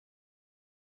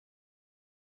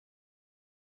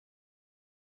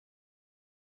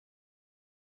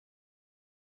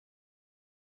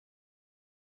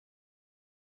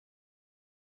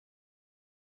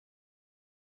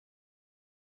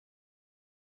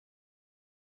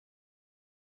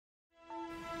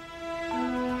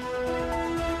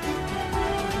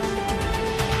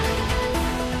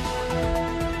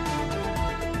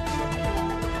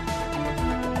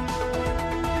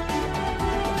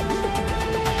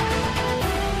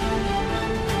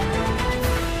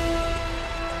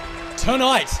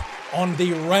Tonight, on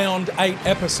the Round 8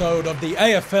 episode of the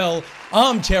AFL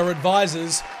Armchair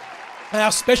Advisors,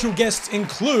 our special guests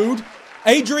include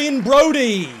Adrian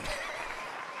Brody,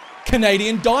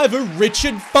 Canadian diver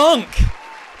Richard Funk,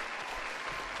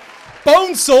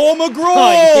 Bonesaw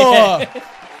McGraw,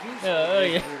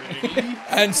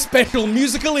 and special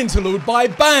musical interlude by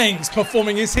Bangs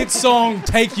performing his hit song,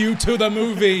 Take You to the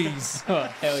Movies. Oh,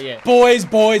 hell yeah. Boys,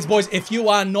 if you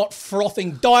are not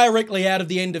frothing directly out of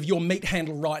the end of your meat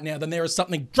handle right now, then there is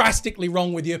something drastically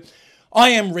wrong with you. I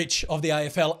am Rich of the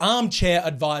AFL Armchair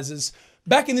Advisors,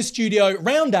 back in the studio,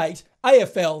 Round 8,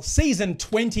 AFL Season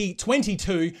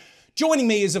 2022. Joining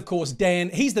me is, of course, Dan.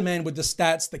 He's the man with the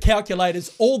stats, the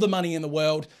calculators, all the money in the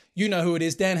world. You know who it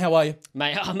is. Dan, how are you?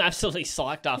 Mate, I'm absolutely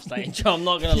psyched after that intro. I'm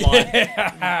not going to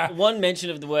lie. One mention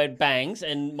of the word bangs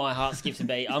and my heart skips a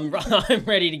beat. I'm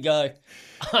ready to go.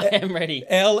 I am ready.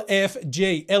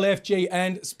 LFG.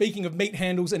 And speaking of meat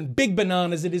handles and big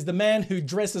bananas, it is the man who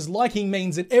dresses like he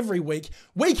means it every week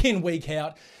in, week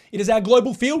out. It is our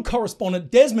global field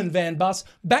correspondent, Desmond Van Bus,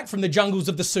 back from the jungles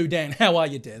of the Sudan. How are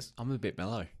you, Des? I'm a bit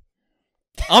mellow.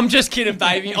 I'm just kidding,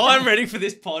 baby. I'm ready for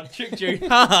this pod. Tricked you.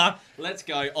 Let's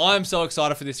go. I'm so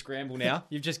excited for this scramble now.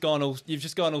 You've just gone all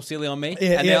silly on me.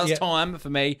 Now it's time for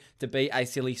me to be a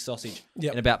silly sausage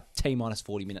in about T-minus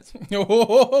 40 minutes.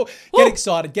 Get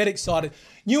excited.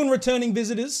 New and returning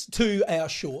visitors to our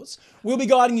shores. We'll be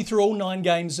guiding you through all 9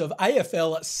 games of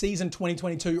AFL Season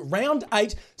 2022, Round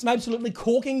 8. Some absolutely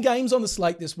corking games on the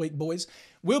slate this week, boys.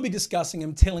 We'll be discussing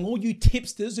them, telling all you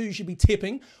tipsters who you should be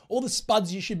tipping, all the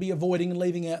spuds you should be avoiding and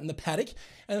leaving out in the paddock.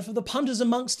 And for the punters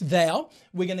amongst thou,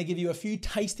 we're going to give you a few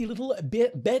tasty little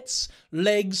bets,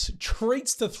 legs,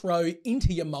 treats to throw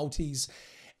into your multis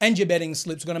and your betting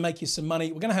slips. We're going to make you some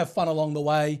money. We're going to have fun along the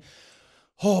way.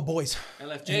 Oh, boys.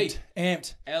 LFG.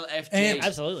 Amped. LFG.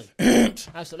 Absolutely.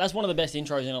 Absolutely. That's one of the best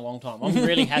intros in a long time. I'm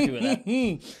really happy with that.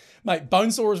 Mate,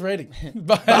 Bonesaw is ready.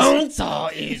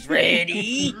 Bonesaw is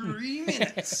ready. 3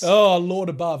 minutes. Oh, Lord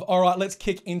above. All right, let's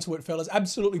kick into it, fellas.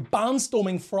 Absolutely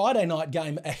barnstorming Friday night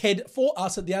game ahead for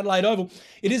us at the Adelaide Oval.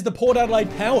 It is the Port Adelaide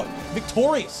Power,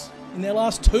 victorious in their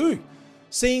last 2.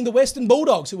 Seeing the Western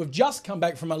Bulldogs, who have just come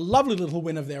back from a lovely little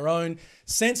win of their own.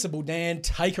 Sensible Dan,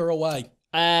 take her away.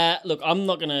 Look, I'm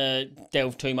not going to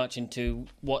delve too much into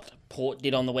what Port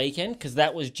did on the weekend, because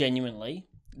that was genuinely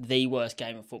the worst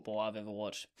game of football I've ever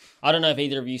watched. I don't know if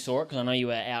either of you saw it, because I know you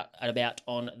were out and about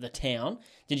on the town.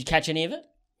 Did you catch any of it?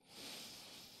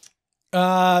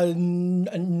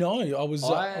 No, I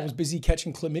was busy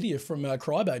catching chlamydia from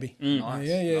Crybaby. Nice.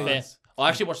 Yeah. Nice. I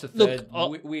actually watched the third.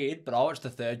 Weird, but I watched the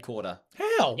third quarter.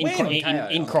 How? In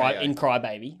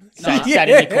Crybaby. Nah. Sat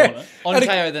in the corner. On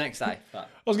KO the next day. But.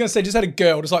 I was going to say, just had a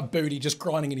girl, just like booty, just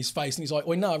grinding in his face. And he's like,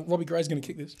 well, no, Robbie Gray's going to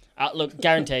kick this. Look,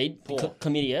 guaranteed,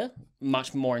 chlamydia,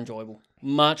 much more enjoyable.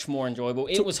 Much more enjoyable.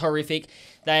 It was horrific.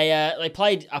 They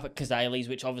played up at Kazales,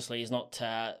 which obviously is not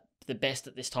the best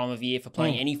at this time of year for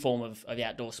playing any form of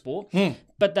outdoor sport.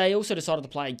 But they also decided to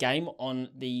play a game on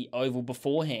the oval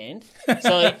beforehand.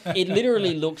 So it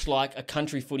literally looked like a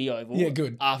country footy oval. Yeah,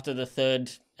 good. After the third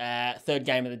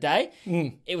game of the day.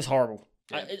 It was horrible.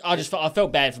 Yeah. I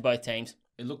felt bad for both teams.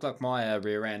 It looked like my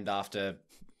rear end after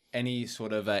any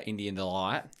sort of Indian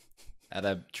delight at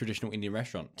a traditional Indian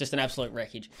restaurant. Just an absolute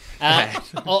wreckage.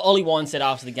 Ollie Wine said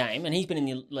after the game, and he's been in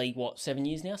the league, 7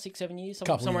 years now? 6, 7 years?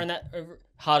 Somewhere in that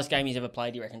hardest game he's ever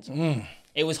played, he reckons.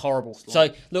 It was horrible. So,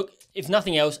 look, if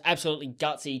nothing else, absolutely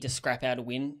gutsy to scrap out a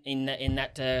win in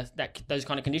those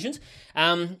kind of conditions.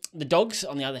 The Dogs,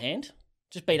 on the other hand,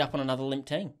 just beat up on another limp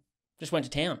team. Just went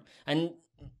to town. And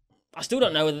I still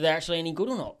don't know whether they're actually any good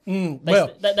or not.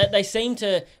 They seem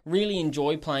to really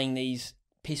enjoy playing these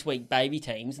piss weak baby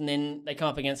teams, and then they come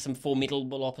up against some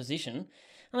formidable opposition,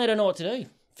 and they don't know what to do.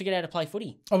 Figure out how to play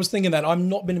footy. I was thinking that. I've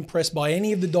not been impressed by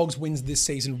any of the Dogs' wins this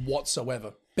season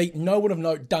whatsoever. Beat no one of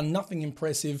note, done nothing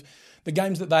impressive. The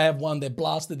games that they have won, they've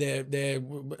blasted their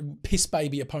piss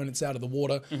baby opponents out of the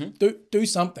water. Do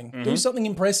something. Do something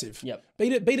impressive. Yep.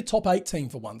 Beat a top 8 team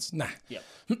for once. Nah. Yep.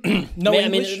 No I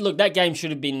English. mean, look, that game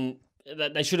should have been...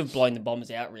 They should have blown the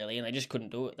Bombers out, really, and they just couldn't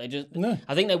do it. No.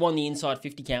 I think they won the inside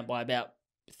 50 count by about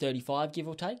 35, give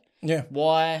or take. Yeah.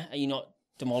 Why are you not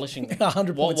demolishing them?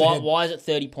 100 points ahead. Why is it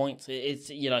 30 points? It's,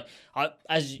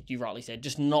 as you rightly said,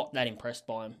 just not that impressed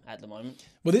by them at the moment.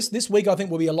 Well, this week I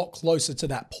think we'll be a lot closer to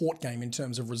that Port game in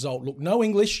terms of result. Look, no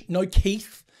English, no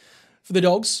Keith for the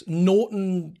Dogs.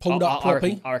 Norton pulled up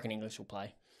properly. I reckon English will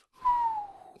play.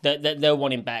 They'll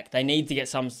want him back. They need to get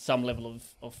some level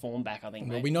of form back, I think.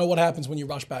 Well, we know what happens when you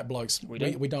rush back blokes. We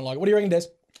don't like it. What do you reckon, Des?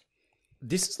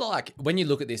 This is like, when you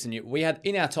look at this, and we had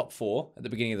in our top 4 at the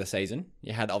beginning of the season,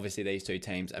 you had obviously these 2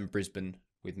 teams and Brisbane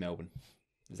with Melbourne.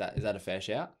 Is that a fair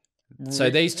shout? So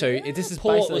these two, this is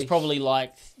Port basically was probably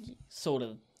like sort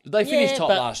of. they finished top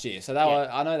but- last year, so they were.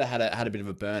 I know they had a bit of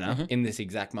a burner in this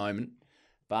exact moment,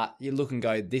 but you look and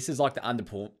go, this is like the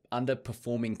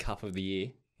underperforming cup of the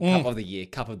year,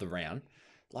 cup of the round.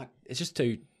 Like it's just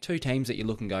two teams that you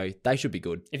look and go, they should be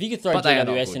good. If you could throw But they are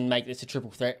not GWS good. and make this a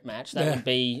triple threat match, that would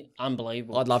be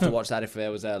unbelievable. I'd love to watch that if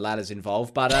there was ladders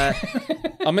involved, but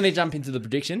I'm going to jump into the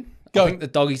prediction. Go. I think the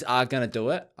doggies are going to do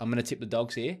it. I'm going to tip the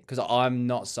Dogs here because I'm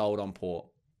not sold on Port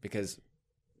because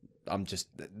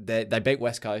they beat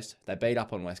West Coast. They beat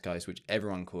up on West Coast, which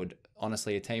everyone could.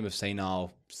 Honestly, a team of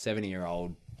senile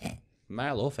 70-year-old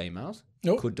male or females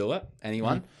could do it.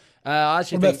 Anyone. I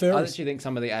actually think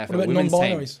some of the AFL women's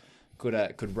team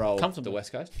could roll the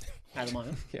West Coast at the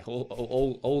moment. Yeah,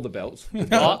 all the belts.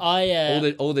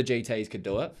 all the GTs could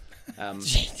do it.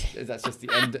 That's just the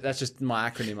end. That's just my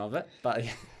acronym of it. But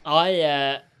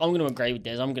I'm going to agree with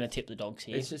Des. I'm going to tip the Dogs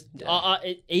here. It's just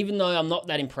even though I'm not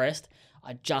that impressed,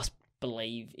 I just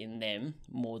believe in them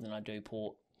more than I do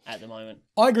Port at the moment.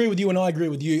 I agree with you and I agree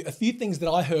with you. A few things that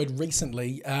I heard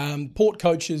recently, Port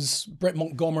coaches Brett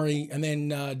Montgomery and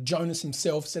then Jonas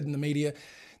himself said in the media,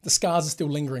 the scars are still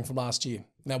lingering from last year.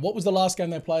 Now, what was the last game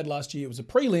they played last year? It was a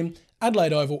prelim,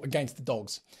 Adelaide Oval against the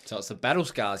Dogs. So it's the Battle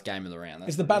Scars game of the round.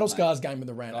 It's the Battle Scars game of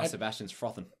the round. Sebastian's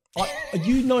frothing.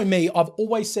 You know me, I've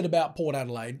always said about Port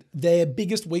Adelaide, their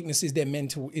biggest weakness is their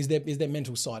mental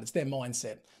side. It's their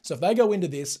mindset. So if they go into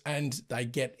this and they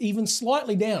get even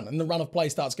slightly down and the run of play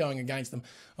starts going against them,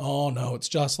 oh no, it's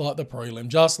just like the prelim,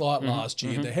 just like last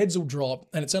year. The heads will drop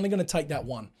and it's only going to take that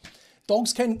one.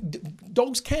 Dogs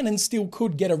can and still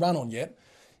could get a run on yet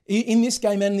in this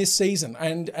game and this season.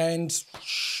 And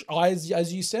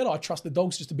as you said, I trust the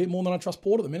Dogs just a bit more than I trust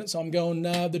Port at the minute. So I'm going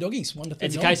the Doggies 1-39.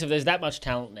 It's a case of there's that much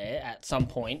talent there. At some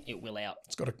point, it will out.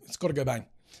 It's got to go bang.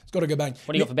 It's got to go bang.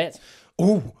 What do you got for bets?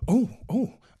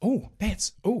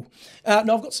 Bets. No, I've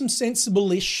got some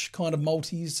sensible-ish kind of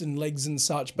multis and legs and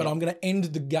such, but I'm going to end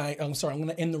the game. I'm going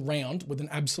to end the round with an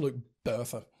absolute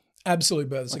berther. Absolute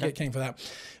berther. So get keen for that.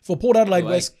 For Port Adelaide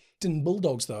Western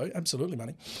Bulldogs, though, absolutely,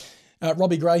 money.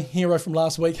 Robbie Gray, hero from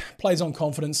last week, plays on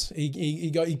confidence. He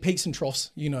peaks and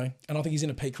troughs, and I think he's in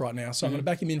a peak right now. So I'm going to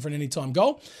back him in for an anytime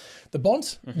goal. The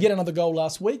Bont, yet another goal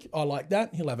last week. I like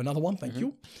that. He'll have another one. Thank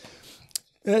you.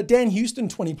 Dan Houston,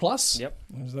 20 plus. Yep.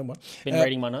 There's that one. Been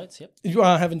reading my notes. Yep. You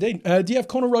have indeed. Do you have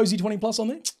Connor Rosie 20 plus on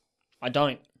there? I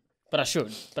don't, but I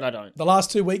should, but I don't. The last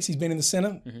 2 weeks he's been in the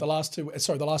centre. The last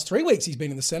 3 weeks he's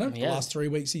been in the centre. Yeah. The last 3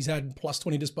 weeks he's had plus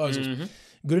 20 disposals.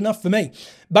 Good enough for me.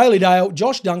 Bailey Dale,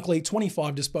 Josh Dunkley,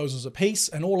 25 disposals apiece,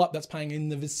 and all up that's paying in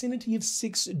the vicinity of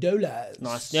 $6.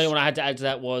 Nice. The only one I had to add to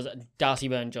that was Darcy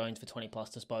Byrne-Jones for 20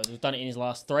 plus disposals. Done it in his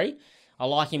last 3. I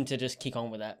like him to just kick on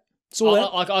with that.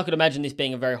 I could imagine this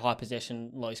being a very high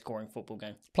possession, low scoring football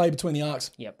game. Play between the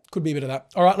arcs. Yep. Could be a bit of that.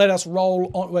 All right, let us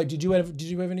roll on. Wait, did you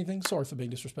have anything? Sorry for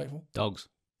being disrespectful. Dogs.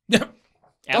 Yep.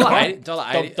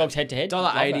 $1.80. Dogs head to head.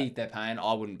 $1.80 they're paying.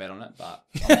 I wouldn't bet on it, but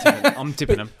I'm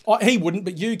tipping them. He wouldn't,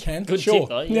 but you can. Good sure. tip,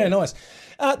 though. Yeah, nice.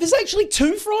 There's actually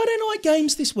 2 Friday night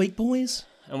games this week, boys.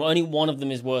 And only one of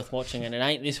them is worth watching, and it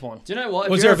ain't this one. Do you know what?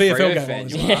 Was there a VFL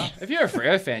game? If you're a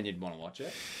Freo fan, you'd want to watch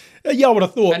it. Yeah, I would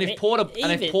have thought. And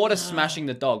if Porter's smashing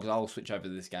the Dogs, I'll switch over to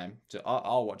this game. So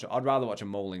I'll watch it. I'd rather watch a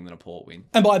mauling than a Port win.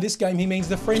 And by this game, he means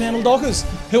the Fremantle Dockers,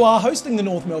 who are hosting the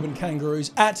North Melbourne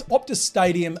Kangaroos at Optus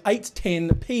Stadium,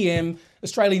 8:10 p.m.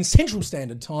 Australian Central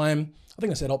Standard Time. I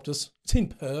think I said Optus. It's in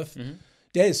Perth.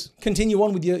 Des, continue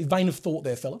on with your vein of thought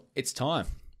there, fella. It's time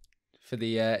for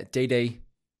the DD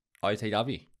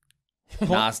OTW.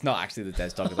 Nah, it's not actually the Des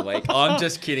Dog of the Week. I'm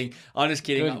just kidding.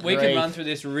 Good We grief. can run through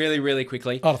this really, really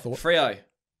quickly. I'd have thought. Freo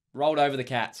rolled over the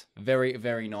Cats. Very,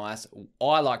 very nice.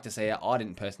 I like to see it. I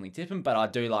didn't personally tip him, but I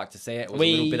do like to see it. It was a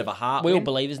little bit of a heart We're all win.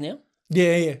 believers now.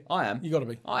 Yeah. I am. You got to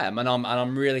be. I am, and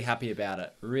I'm really happy about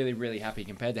it. Really, really happy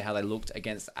compared to how they looked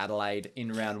against Adelaide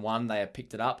in round 1. They have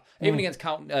picked it up. Even against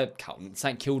Carlton,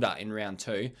 St Kilda in round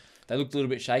 2, they looked a little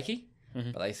bit shaky.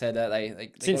 But they said that they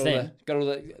got all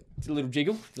the little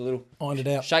jiggle, the little Ironed it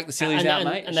out. shake the sillies out,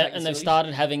 mate. And they've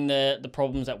started having the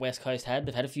problems that West Coast had.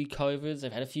 They've had a few COVIDs.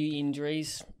 They've had a few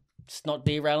injuries. It's not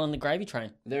derailing the gravy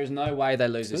train. There is no way they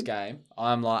lose this game.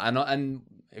 I'm like, and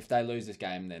if they lose this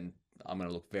game, then I'm going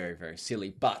to look very, very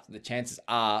silly. But the chances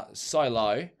are so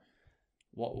low.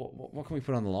 What can we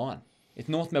put on the line? If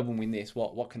North Melbourne win this,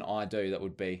 what can I do that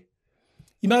would be?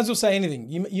 You may as well say anything.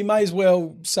 You may as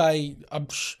well say,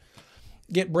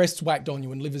 get breasts whacked on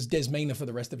you and live as Desmina for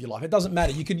the rest of your life. It doesn't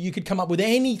matter. You could come up with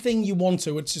anything you want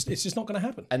to. It's just not going to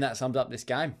happen. And that sums up this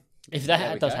game. If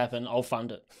that does happen, I'll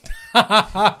fund it.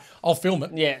 I'll film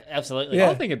it. Yeah, absolutely. Yeah.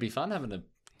 I think it'd be fun having a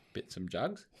Bit some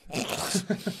jugs.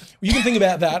 You can think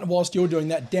about that whilst you're doing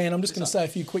that. Dan, I'm just going to say a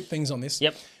few quick things on this.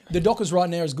 Yep. The Dockers right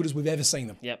now are as good as we've ever seen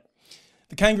them. Yep.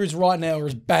 The Kangaroos right now are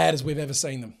as bad as we've ever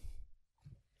seen them.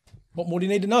 What more do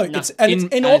you need to know? No. It's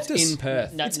in Optus. In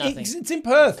Perth. No, nothing. It's in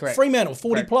Perth. Correct. Fremantle,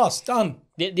 40 Correct. plus, done.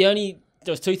 There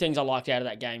was two things I liked out of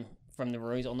that game from the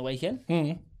Roos on the weekend.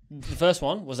 Mm-hmm. The first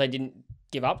one was they didn't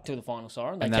give up till the final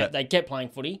siren. They kept playing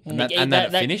footy. And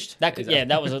that finished?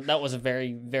 That was a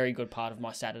very, very good part of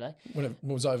my Saturday. When it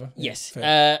was over. Yes.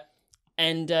 Yeah,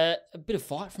 and a bit of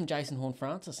fight from Jason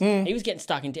Horne-Francis. He was getting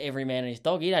stuck into every man and his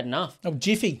dog. He'd had enough. Oh,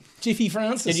 Jiffy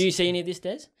Francis. Did you see any of this,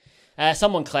 Des?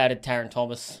 Someone clouded Taron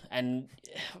Thomas, and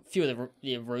a few of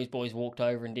the Roos boys walked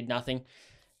over and did nothing.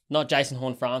 Not Jason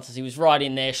Horne-Francis. He was right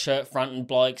in there, shirt front and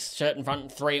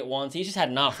three at once. He just had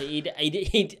enough.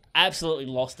 He'd absolutely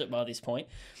lost it by this point.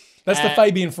 That's the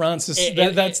Fabian Francis.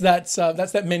 That's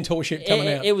that mentorship coming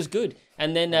out. It was good.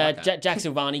 And then Jack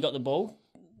Silvani got the ball,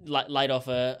 laid off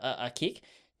a kick.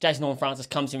 Jason Horne-Francis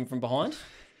comes in from behind,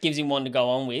 gives him one to go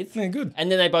on with. Yeah, good. And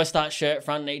then they both start shirt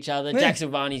fronting each other. Yeah. Jack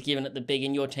Silvani's giving it the big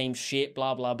and your team's shit,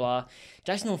 blah, blah, blah.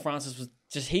 Jason Horne-Francis was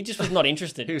was not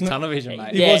interested. He was tunnel vision,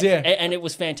 mate. He was, yeah. And it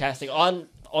was fantastic. I,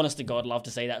 honest to God, love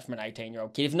to see that from an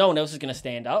 18-year-old kid. If no one else is going to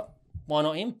stand up, why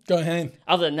not him? Go ham.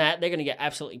 Other than that, they're going to get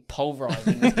absolutely pulverised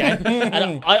in this game.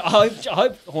 And I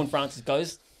hope Horne-Francis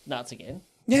goes nuts again.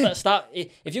 Yeah. Start if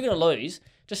you're going to lose,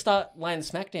 just start laying the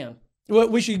smack down. Well,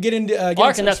 we should get into... I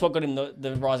reckon that's what got him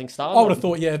the rising star. I would have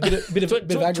thought, yeah, a bit of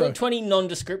aggro. 20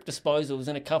 nondescript disposals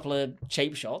and a couple of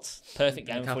cheap shots. Perfect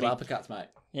game A couple of uppercuts, mate.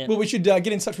 Yeah. Well, we should get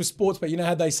in touch with sports, but you know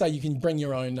how they say you can bring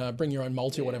your own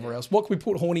multi or whatever else. What can we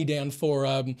put Horny down for?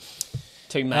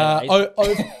 2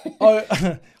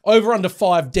 mayonnaise. Over under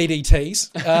 5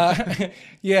 DDTs.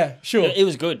 Yeah, sure. It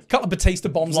was good. Couple of Batista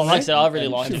bombs. Like I said, I really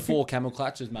liked it. 4 camel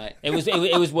clutches, mate.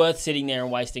 It was worth sitting there and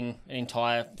wasting an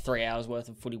entire 3 hours worth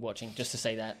of footy watching just to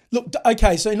see that. Look,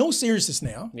 okay, so in all seriousness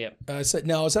now, Yep. so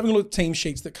now I was having a look at team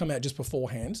sheets that come out just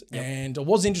beforehand, and I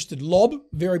was interested. Lob,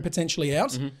 very potentially out.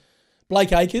 Mm-hmm.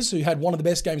 Blake Acres, who had one of the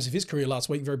best games of his career last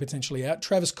week, very potentially out.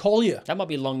 Travis Collier. That might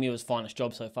be Longmuir's finest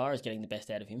job so far, is getting the best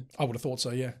out of him. I would have thought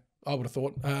so, yeah. I would have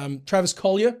thought. Travis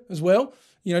Collier as well.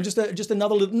 You know, just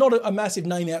another little, not a massive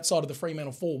name outside of the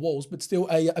Fremantle 4 walls, but still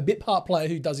a bit part player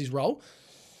who does his role.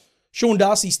 Sean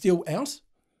Darcy still out.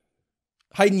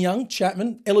 Hayden Young,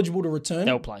 Chapman, eligible to return.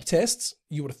 They'll play. Tests,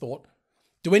 you would have thought.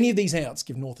 Do any of these outs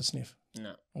give North a sniff?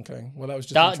 No. Okay, well that was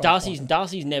just...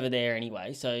 Darcy's never there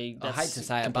anyway, so that's I hate to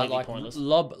say it, but completely pointless.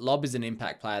 Lob is an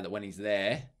impact player that when he's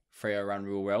there, Freo run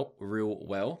real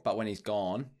well, but when he's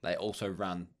gone, they also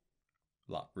run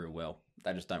real well.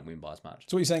 They just don't win by as much.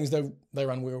 So what you're saying is they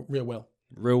run real well.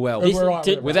 Real well.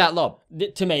 Without Lob.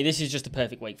 To me, this is just a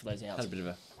perfect week for those outs. That's a bit of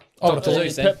a...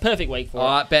 Perfect week for it. All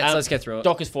right, bets. Let's get through it.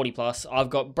 Dockers 40 plus.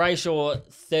 I've got Brayshaw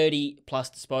 30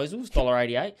 plus disposals,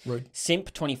 $1.88. Rude.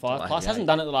 Simp 25 plus. Hasn't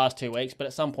done it the last 2 weeks, but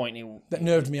at some point that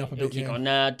nerved me up a he'll bit. kick Yeah. on.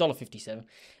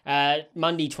 $1.57.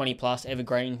 Monday 20 plus.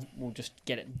 Evergreen will just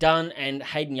get it done, and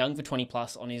Hayden Young for 20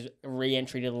 plus on his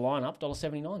re-entry to the lineup,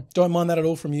 $1.79. Don't mind that at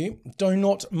all from you. Do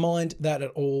not mind that at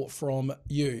all from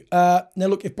you. Now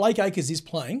look, if Blake Acres is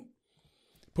playing,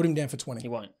 put him down for 20. He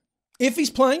won't. If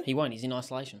he's playing, He won't. He's in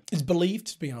isolation, is believed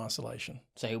to be in isolation.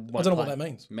 so he won't I don't know play. what that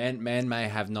means. Man may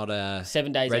have not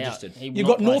 7 days registered. out. He will You've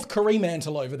not got play. North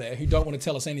Fremantle over there who don't want to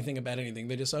tell us anything about anything.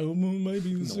 They just say, oh, well,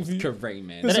 maybe there's a few. Korean,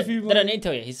 man. There's a They few don't need to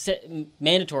tell you. He's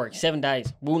mandatory. 7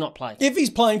 days. Will not play. If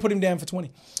he's playing, put him down for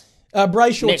 20.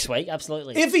 Brayshaw. Next week,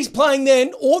 absolutely. If he's playing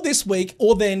then, or this week,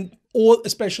 or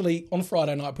especially on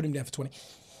Friday night, put him down for 20.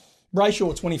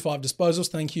 Brayshaw, 25 disposals,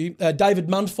 thank you. David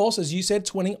Mundfoss, as you said,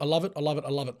 20. I love it, I love it, I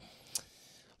love it.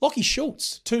 Lockie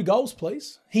Schultz, 2 goals,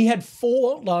 please. He had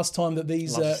 4 last time that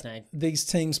these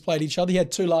teams played each other. He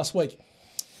had 2 last week.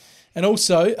 And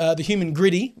also, the human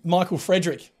gritty, Michael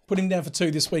Frederick. Put him down for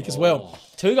 2 this week as well.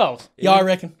 2 goals. Yeah, I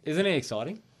reckon. Isn't he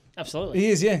exciting? Absolutely. He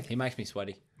is, yeah. He makes me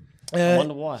sweaty. I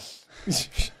wonder why.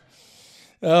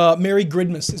 Merry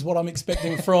Gridmas is what I'm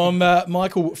expecting from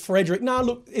Michael Frederick. No,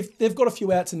 look, if they've got a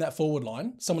few outs in that forward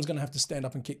line, someone's going to have to stand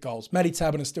up and kick goals. Matty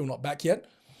Taberner's still not back yet.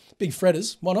 Big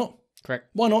Fredders, why not? Correct.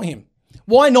 Why not him?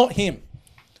 Why not him?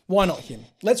 Why not him?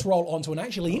 Let's roll on to an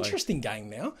actually interesting game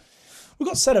now. We've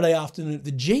got Saturday afternoon at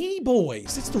the G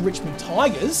Boys. It's the Richmond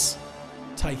Tigers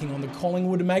taking on the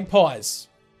Collingwood Magpies.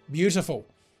 Beautiful.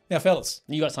 Now, fellas.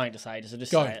 You got something to say, so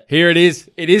just Go. say it. Here it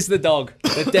is. It is the dog.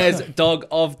 The Des dog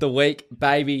of the week,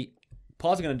 baby.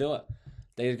 Pies are going to do it.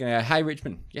 They're going to go, hey,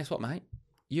 Richmond, guess what, mate?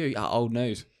 You are old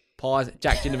news. Pies,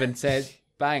 Jack Ginnivan says,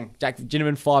 bang. Jack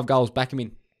Ginnivan, 5 goals. Back him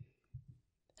in.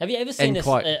 Have you ever seen a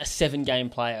 7-game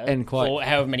player or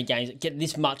however many games get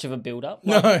this much of a build-up?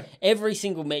 Like, no. Every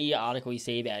single media article you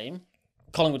see about him,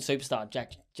 Collingwood superstar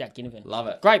Jack Ginnivan. Love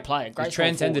it. Great player. Great. He's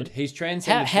transcended.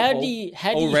 How do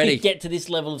you get to this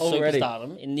level of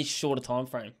superstardom in this shorter time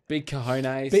frame? Big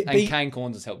cojones. And Kane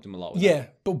Corns has helped him a lot with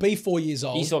that. But be 4 years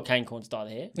old. You saw Kane Corns dye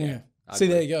the hair? Yeah. See,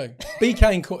 there you go. Be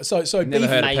Kane Corns. So never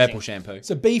heard amazing. of purple shampoo.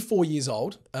 So be 4 years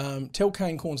old. Tell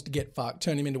Kane Corns to get fucked.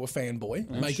 Turn him into a fanboy.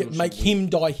 Make him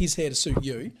dye his hair to suit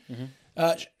you.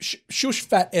 Shush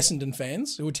fat Essendon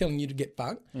fans who are telling you to get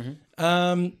fucked.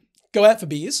 Go out for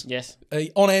beers. Yes.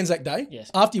 On Anzac Day.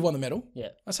 Yes. After you won the medal. Yeah.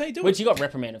 That's how you do it. Which he got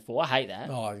reprimanded for. I hate that.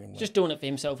 Oh, just doing it for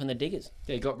himself and the Diggers.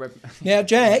 Yeah, he got Now,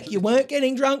 Jack, you weren't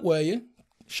getting drunk, were you?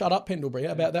 Shut up, Pendlebury.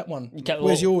 How about that one?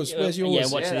 Where's yours? Where's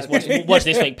yours? Yeah, watch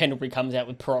this week. Pendlebury comes out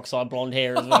with peroxide blonde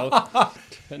hair as well.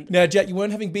 Now, Jack, you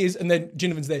weren't having beers, and then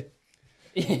Ginnivan's there.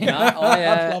 No,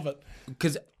 I love it.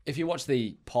 Because if you watch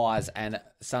the Pies and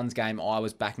Suns game, I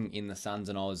was backing in the Suns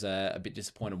and I was a bit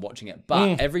disappointed watching it.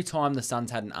 But every time the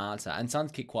Suns had an answer, and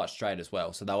Suns kicked quite straight as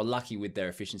well, so they were lucky with their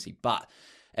efficiency. But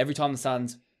every time the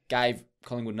Suns gave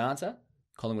Collingwood an answer,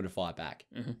 Collingwood would fire back.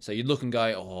 So you'd look and go,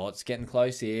 oh, it's getting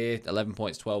close here. 11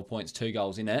 points, 12 points, 2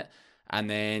 goals in it. And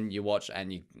then you watch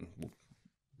and you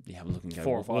have a look and go,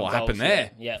 4 or 5 what goals, happened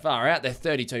there? Yeah. Far out. They're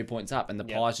 32 points up and the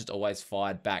Pies just always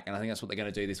fired back. And I think that's what they're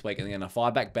going to do this week. And they're going to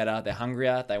fire back better. They're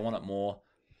hungrier. They want it more.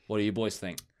 What do you boys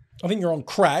think? I think you're on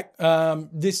crack.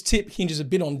 This tip hinges a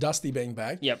bit on Dusty being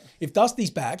back. Yep. If Dusty's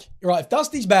back,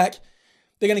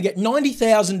 they're going to get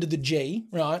 90,000 to the G,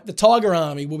 right? The Tiger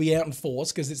Army will be out in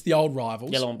force because it's the old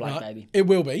rivals. Yellow and black, right? baby. It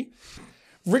will be.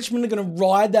 Richmond are going to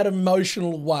ride that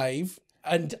emotional wave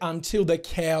until the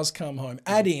cows come home.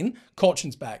 Add in,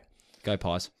 Cochin's back. Go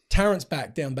Pies. Tarrant's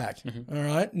back, down back. All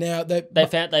right? Now, they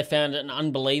found an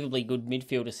unbelievably good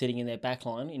midfielder sitting in their back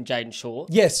line in Jaden Short.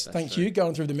 Yes, thank you.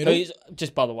 Going through the middle. Who's,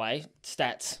 just by the way,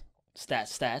 stats.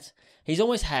 He's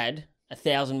almost had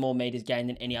 1,000 more metres gained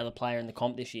than any other player in the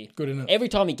comp this year. Good, isn't it? Every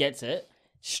time he gets it,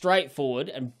 straight forward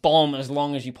and bomb as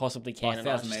long as you possibly can.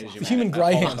 1,000 metres. The human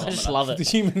greyhound. I just love it. The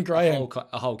human greyhound.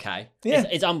 A whole K. Yeah.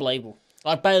 It's unbelievable.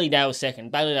 Like Bailey Dale's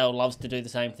second. Bailey Dale loves to do the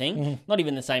same thing. Not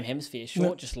even the same hemisphere.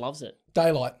 Short just loves it.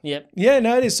 Daylight. Yep. Yeah,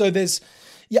 no, it is. So there's,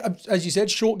 as you said,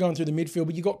 Short going through the midfield,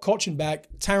 but you got Cochin back,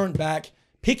 Tarrant back,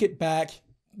 Pickett back.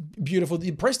 Beautiful.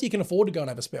 The Presty can afford to go and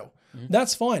have a spell.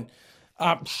 That's fine.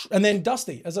 And then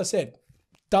Dusty, as I said,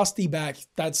 Dusty back.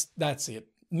 That's it.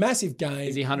 Massive game.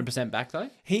 Is he 100% back though?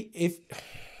 They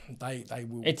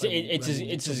will. It's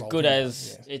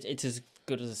as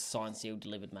good as a signed seal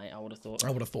delivered, mate. I would have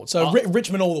thought. So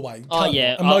Richmond all the way. Oh,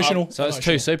 yeah. Emotional. So it's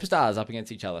two superstars up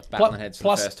against each other, battling heads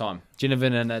for the first time.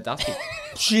 Ginnivan and Dusty.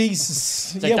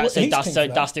 Jesus. So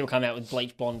Dusty will come out with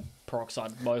bleach blonde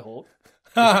peroxide mohawk.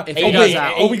 If he does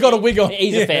that, we got a wig on.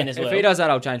 He's a fan as well. If he does that,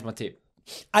 I'll change my tip.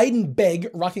 Aiden Begg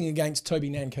rucking against Toby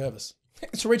Nankervis.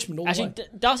 It's Richmond all the way.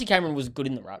 Actually, Darcy Cameron was good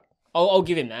in the ruck. I'll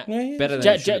give him that. Yeah. Better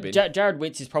than he should have been. Jared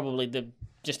Witts is probably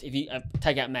if you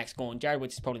take out Max Gawn, Jared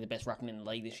Witts is probably the best ruckman in the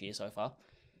league this year so far.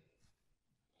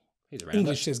 He's around.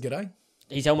 English says g'day.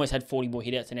 He's almost had 40 more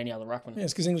hit-outs than any other ruckman. Yeah,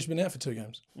 it's because English has been out for 2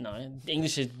 games. No,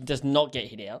 English does not get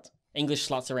hit-outs. English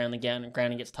sluts around the ground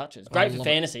and gets touches. Great for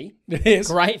fantasy. It is.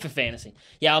 Great for fantasy.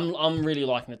 Yeah, I'm really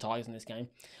liking the Tigers in this game.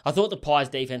 I thought the Pies'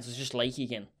 defense was just leaky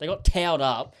again. They got towed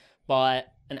up by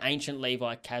an ancient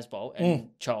Levi Casbolt and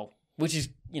Chol, which is,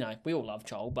 we all love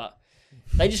Chol, but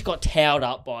they just got towed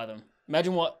up by them.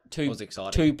 Imagine what two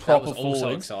proper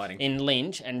forwards in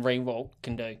Lynch and Rewalk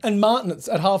can do. And Martin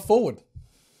at half forward.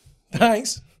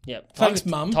 Thanks. Yep. Thanks,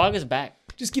 Mum. Tigers are back.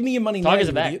 Just give me your money Tigers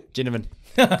now, are back. idiot. Ginnivan.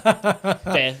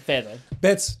 Fair though.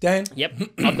 Bets, Dan. Yep.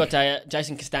 I've got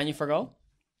Jason Castagna for a goal.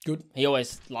 Good. He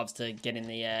always loves to get in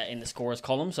the scorers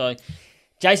column. So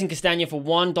Jason Castagna for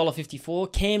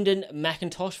 $1.54. Camden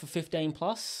McIntosh for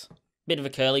 15+. Bit of a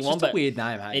curly one, It's just but a weird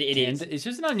name, hey? It is. It's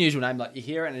just an unusual name. Like you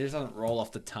hear it and it just doesn't roll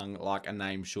off the tongue like a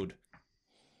name should.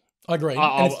 I agree.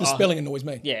 And it's the spelling annoys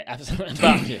me. Yeah, absolutely.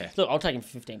 But look, I'll take him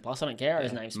for 15+. I don't care.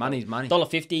 His name's money's money.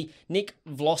 $1.50. Nick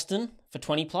Vlosten for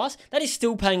 20+. That is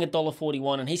still paying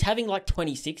 $1.41, and he's having like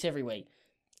 26 every week.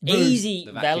 Rude. Easy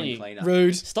value. Cleaner.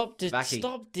 Rude. Stop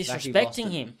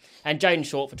disrespecting him. And Jaden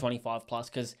Short for 25+,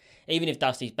 because even if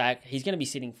Dusty's back, he's going to be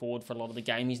sitting forward for a lot of the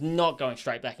game. He's not going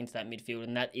straight back into that midfield,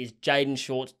 and that is Jaden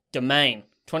Short's domain.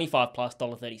 25+,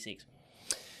 $1.36.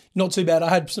 Not too bad. I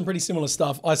had some pretty similar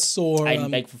stuff. I saw... Aiden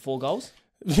Begg for 4 goals.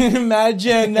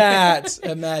 Imagine that.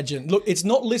 Imagine. Look, it's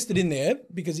not listed in there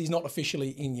because he's not officially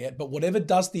in yet, but whatever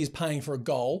Dusty is paying for a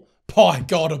goal, by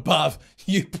God above,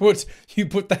 you put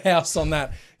the house on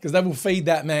that because they will feed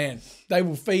that man. They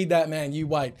will feed that man. You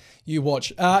wait. You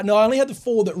watch. No, I only had the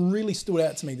 4 that really stood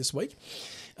out to me this week.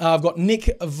 I've got Nick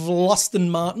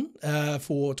Vlusten-Martin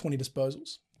for 20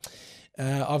 disposals.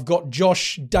 I've got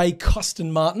Josh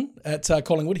Day-Custon-Martin at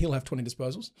Collingwood. He'll have 20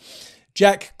 disposals.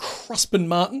 Jack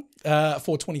Cruspin-Martin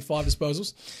for 25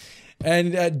 disposals.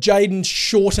 And Jaden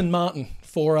Shorten-Martin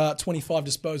for 25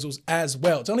 disposals as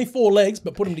well. It's only 4 legs,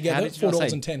 but put them together,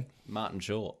 $4.10. Martin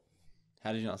Short.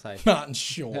 How did you not say? Martin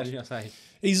Short. How did you not say?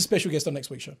 He's a special guest on next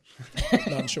week's show.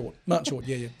 Martin Short. Martin Short,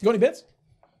 yeah. You got any bets?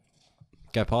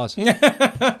 Go Pies.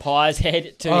 Pies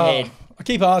head to head. I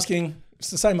keep asking. It's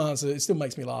the same answer. It still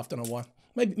makes me laugh. Don't know why.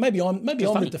 Maybe I'm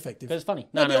the defective. Because it's funny.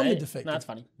 Maybe I'm the defective. No, it's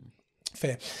funny.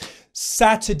 Fair.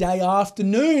 Saturday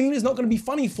afternoon is not going to be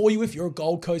funny for you if you're a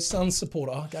Gold Coast Suns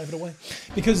supporter. I gave it away.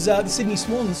 Because the Sydney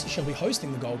Swans shall be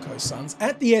hosting the Gold Coast Suns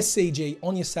at the SCG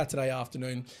on your Saturday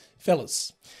afternoon.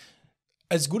 Fellas,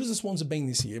 as good as the Swans have been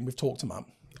this year, and we've talked them up,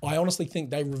 I honestly think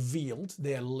they revealed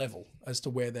their level as to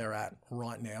where they're at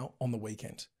right now on the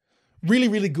weekend. Really,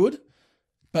 really good,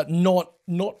 but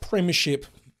not premiership,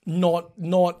 not.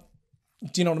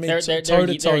 Do you know what I mean?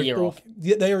 They're a year off.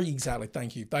 Yeah, they are, exactly.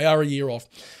 Thank you. They are a year off.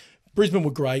 Brisbane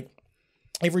were great.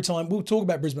 Every time, we'll talk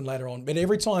about Brisbane later on, but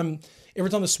every time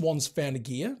the Swans found a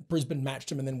gear, Brisbane matched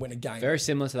them and then went a game. Very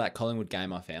similar to that Collingwood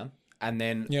game I found. And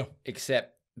then,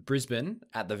 except Brisbane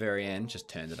at the very end just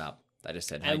turned it up. They just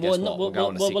said, hey, guess what? We're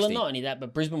going to 60. Well, not only that,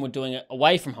 but Brisbane were doing it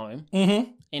away from home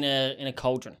in a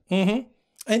cauldron. Mm-hmm.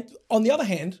 And on the other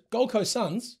hand, Gold Coast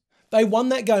Suns, they won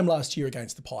that game last year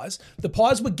against the Pies. The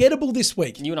Pies were gettable this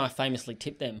week. You and I famously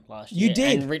tipped them last year. You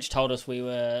did. And Rich told us we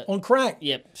were... on crack.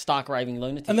 Yep, stark raving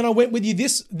lunatic. And then I went with you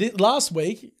this last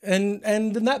week, and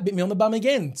then that bit me on the bum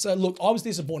again. So, look, I was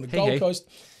disappointed. Gold Coast,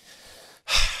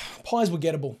 Pies were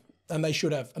gettable, and they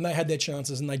should have. And they had their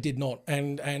chances, and they did not.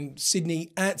 And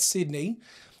Sydney, at Sydney...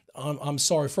 I'm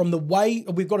sorry, from the way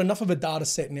we've got enough of a data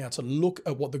set now to look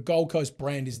at what the Gold Coast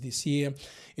brand is this year.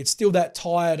 It's still that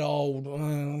tired old,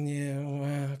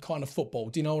 kind of football.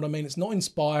 Do you know what I mean? It's not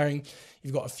inspiring.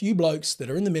 You've got a few blokes that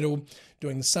are in the middle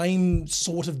doing the same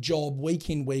sort of job week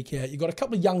in, week out. You've got a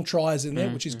couple of young tries in there,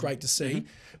 which is great to see,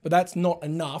 but that's not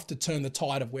enough to turn the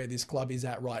tide of where this club is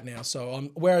at right now. So,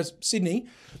 whereas Sydney,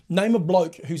 name a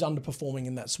bloke who's underperforming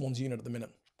in that Swans unit at the minute.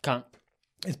 Can't.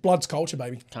 It's Blood's culture,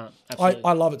 baby. Can't. Absolutely.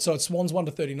 I love it. So it's Swans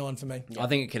 1-39 for me. I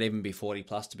think it could even be 40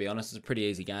 plus, to be honest. It's a pretty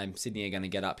easy game. Sydney are going to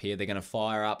get up here. They're going to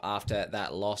fire up after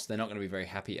that loss. They're not going to be very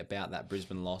happy about that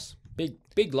Brisbane loss.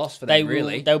 Big loss for them,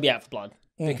 really. They'll be out for blood.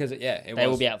 Because, they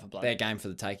will be out for blood. Their game for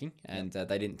the taking, and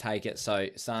they didn't take it. So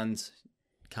Suns...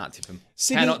 can't tip them.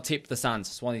 Sydney, cannot tip the Suns.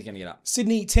 Swansea going to get up.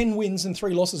 Sydney, 10 wins and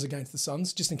 3 losses against the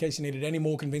Suns, just in case you needed any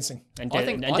more convincing. And Des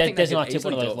and I tipped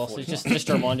one of those losses. Just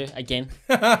a reminder, again.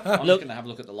 I'm just going to have a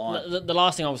look at the line. The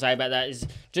last thing I will say about that is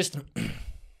just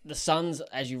the Suns,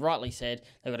 as you rightly said,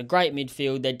 they've got a great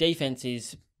midfield. Their defence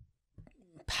is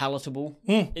palatable.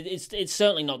 It's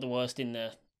certainly not the worst in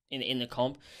the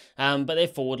comp. But their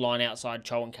forward line outside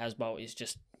Cho and Casbolt is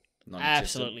just...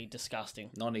 absolutely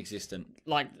disgusting. Non-existent.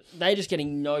 Like, they're just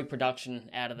getting no production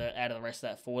out of the rest of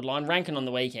that forward line. Rankin on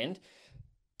the weekend,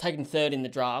 taken third in the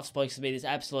draft, supposed to be this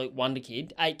absolute wonder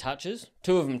kid. 8 touches,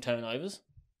 2 of them turnovers.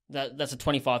 That's a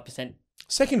 25%.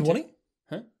 Second, wasn't he?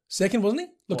 Huh? Second, wasn't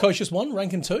he? Lukosius 1,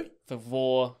 Rankin 2. For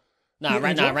 4.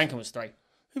 Rankin was 3.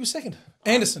 Who was second?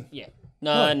 Anderson. Yeah.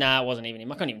 No, it wasn't even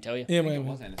him. I can't even tell you. Yeah, it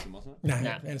was Anderson, wasn't it? No,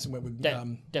 Anderson went with...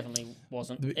 definitely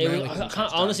wasn't. I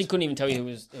honestly couldn't even tell you who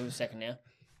was second now.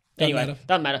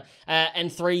 Doesn't matter.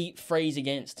 And 3 frees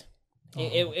against.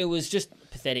 It was just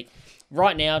pathetic.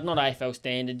 Right now, not AFL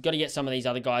standard. Got to get some of these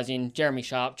other guys in. Jeremy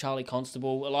Sharp, Charlie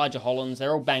Constable, Elijah Hollands.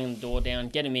 They're all banging the door down.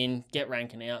 Get them in. Get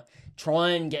Rankin out.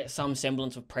 Try and get some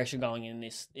semblance of pressure going in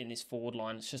this forward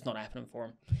line. It's just not happening for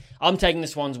them. I'm taking the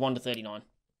Swans 1-39.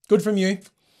 Good from you.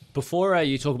 Before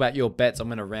you talk about your bets, I'm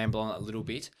going to ramble on a little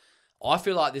bit. I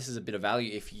feel like this is a bit of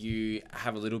value if you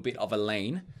have a little bit of a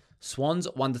lean. Swans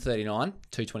 1-39,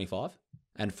 225,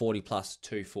 and 40 plus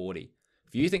 240.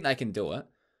 If you think they can do it,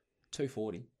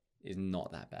 240 is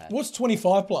not that bad. What's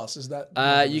 25 plus? Is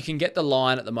that? You can get the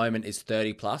line at the moment is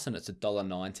 30 plus, and it's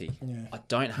 $1.90. Yeah. I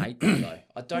don't hate that though.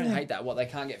 I don't hate that. What, they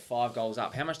can't get 5 goals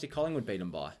up? How much did Collingwood beat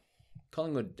them by?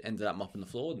 Collingwood ended up mopping the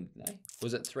floor, didn't they?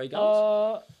 Was it 3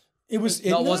 goals? It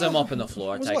wasn't mopping the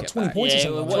floor. I take like it 20 back. points or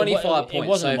something. 25 points.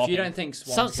 Wasn't so mopping. if you don't think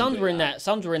Swans were in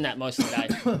that most of the day.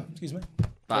 Excuse me.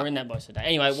 They were in that most of the day.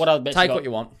 Anyway, what other bets take you got? what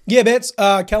you want. Yeah, bets.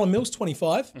 Callum Mills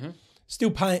 25. Still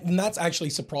paying, and that's actually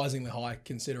surprisingly high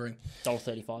considering.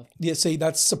 $1.35. Yeah, see,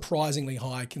 that's surprisingly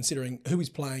high considering who he's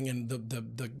playing and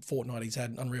the fortnight he's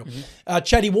had. Unreal.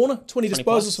 Chatty Warner, 20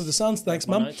 disposals for the Suns. Thanks,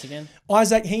 Mum.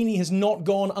 Isaac Heaney has not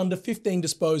gone under 15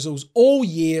 disposals all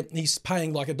year. He's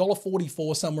paying like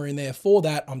 $1.44 somewhere in there for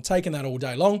that. I'm taking that all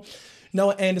day long.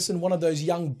 Noah Anderson, one of those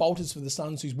young bolters for the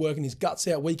Suns who's working his guts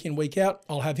out week in, week out.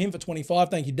 I'll have him for 25.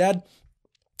 Thank you, Dad.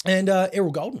 And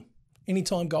Errol Golden.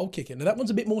 Anytime goal kicker. Now, that one's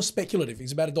a bit more speculative.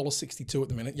 He's about $1.62 at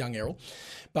the minute, young Errol.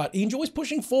 But he enjoys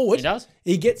pushing forward. He does.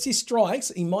 He gets his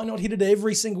strikes. He might not hit it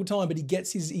every single time, but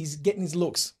he's getting his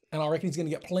looks. And I reckon he's going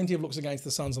to get plenty of looks against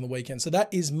the Suns on the weekend. So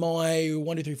that is my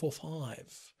 1, 2, 3, 4,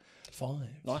 5. 5.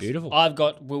 Nice. Beautiful. I've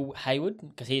got Will Hayward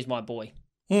because he's my boy.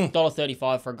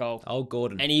 $1.35 for a goal. Oh,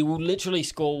 Gordon. And he will literally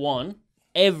score one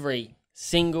every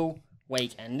single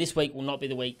week, and this week will not be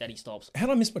the week that he stops. How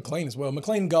did I miss McLean as well?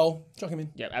 McLean goal. Chuck him in.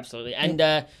 Yeah, absolutely. And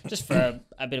just for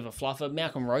a bit of a fluffer,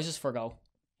 Malcolm Roses for a goal.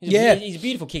 He's a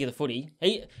beautiful kick of the footy.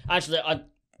 He actually,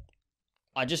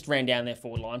 I just ran down their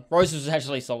forward line. Roses was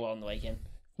actually solid on the weekend.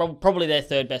 Probably their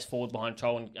third best forward behind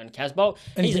Troll and Casbolt.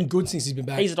 And he's been good since he's been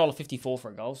back. He's $1.54 for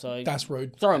a goal, so that's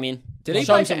rude. Throw him in. Did he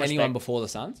play for anyone before the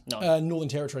Suns? No. Northern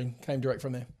Territory came direct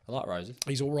from there. I like Roses.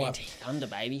 He's all right. NT Thunder,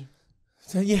 baby.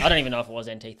 So, yeah. I don't even know if it was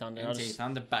NT Thunder. NT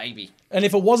Thunder, baby. And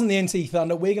if it wasn't the NT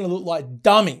Thunder, we're going to look like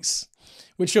dummies,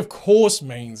 which of course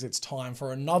means it's time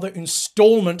for another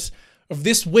installment of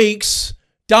this week's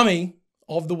Dummy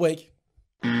of the Week.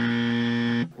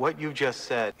 What you just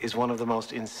said is one of the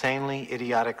most insanely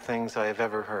idiotic things I have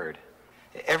ever heard.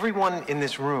 Everyone in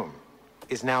this room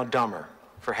is now dumber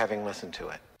for having listened to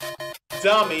it.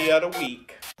 Dummy of the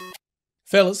Week.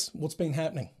 Fellas, what's been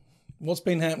happening?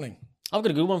 I've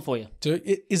got a good one for you.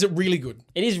 Is it really good?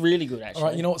 It is really good, actually. All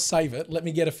right, you know what? Save it. Let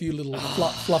me get a few little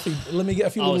fluffy. Let me get a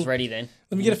few. I little, was ready then.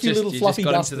 Let me get a few little fluffy. You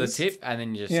just got dusters. into the tip and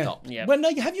then you just stopped. Yeah. Well, no,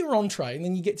 you have your entree and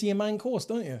then you get to your main course,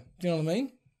 don't you? Do you know what I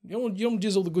mean? You don't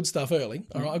jizzle the good stuff early.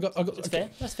 All right, I got. That's fair.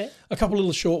 That's fair. A couple of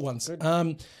little short ones.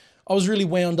 I was really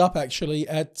wound up actually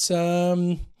at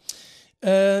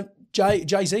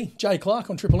Jay Clark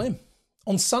on Triple M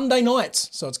on Sunday nights.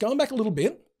 So it's going back a little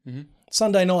bit. Mm-hmm.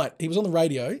 Sunday night, he was on the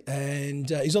radio and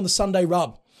he's on the Sunday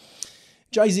Rub.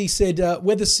 Jay-Z said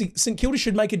whether St Kilda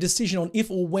should make a decision on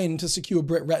if or when to secure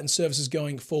Brett Ratten's services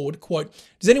going forward. Quote,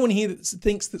 does anyone here that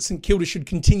thinks that St Kilda should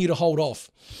continue to hold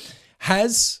off?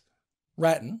 Has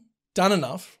Ratten done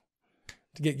enough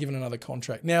to get given another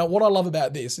contract? Now, what I love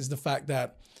about this is the fact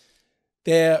that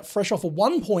they're fresh off a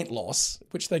 1-point loss,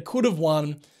 which they could have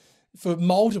won for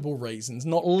multiple reasons,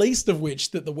 not least of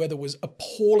which that the weather was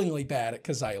appallingly bad at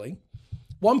Kazali.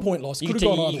 1-point loss. Could have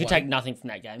gone either way. You could take nothing from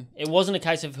that game. It wasn't a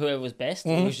case of whoever was best.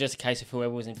 It was just a case of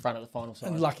whoever was in front of the final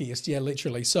side. And luckiest, yeah,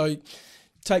 literally. So,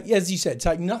 as you said,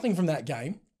 take nothing from that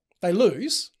game. They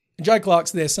lose. And Jay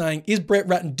Clark's there saying, is Brett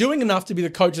Ratten doing enough to be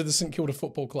the coach of the St Kilda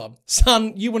Football Club?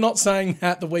 Son, you were not saying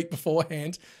that the week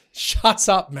beforehand. Shut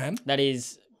up, man. That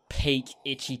is peak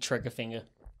itchy trigger finger.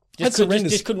 That's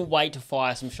horrendous. Just couldn't wait to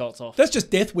fire some shots off. That's just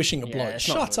death wishing a bloke.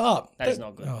 Shut up. That is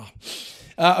not good. Oh.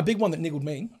 A big one that niggled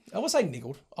me. I would say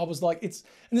niggled. I was like, and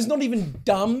it's not even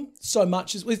dumb so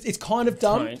much as it's kind of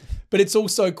dumb, but it's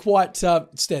also quite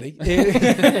steady.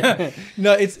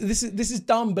 No, this is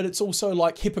dumb, but it's also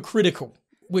like hypocritical,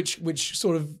 which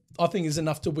sort of I think is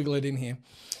enough to wiggle it in here.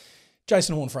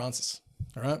 Jason Horne-Francis,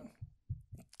 all right,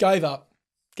 gave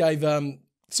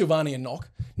Silvani a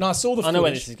knock. No, I saw the footage. I know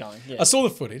where this is going. Yeah. I saw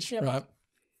the footage, right?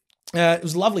 It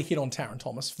was a lovely hit on Taron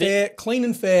Thomas. Fair, clean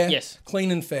and fair. Yes. Clean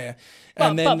and fair.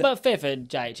 But fair for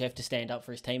JHF to stand up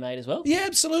for his teammate as well. Yeah,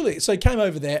 absolutely. So he came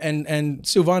over there and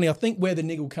Silvani, I think where the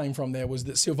niggle came from there was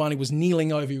that Silvani was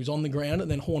kneeling over, he was on the ground, and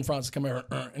then Horne-Francis came over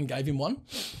and gave him one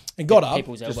and got up.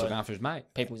 People's elbow. Just looking after his mate.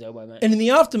 People's elbow, mate. And in the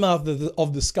aftermath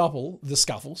of the scuffle,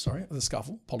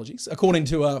 apologies, according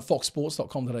to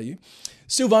foxsports.com.au,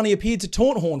 Silvani appeared to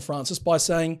taunt Horne-Francis by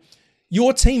saying,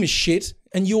 your team is shit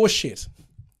and you're shit.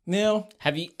 Now,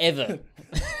 have you ever?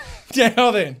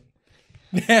 Now then,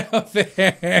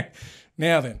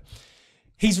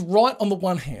 he's right on the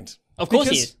one hand. Of course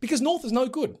he is. Because North is no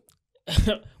good.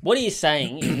 What he is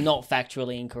saying is not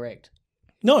factually incorrect.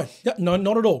 No,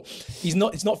 not at all. It's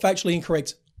not factually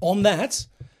incorrect on that.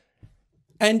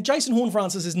 And Jason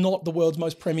Horne-Francis is not the world's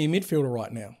most premier midfielder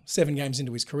right now, 7 games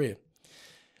into his career.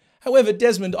 However,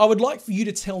 Desmond, I would like for you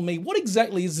to tell me what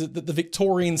exactly is it that the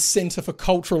Victorian Centre for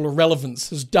Cultural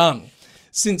Irrelevance has done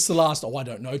since the last,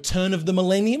 turn of the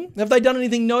millennium? Have they done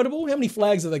anything notable? How many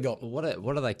flags have they got? What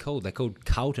are they called? They're called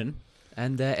Carlton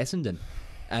and Essendon.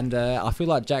 And I feel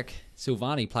like Jack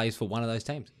Silvani plays for one of those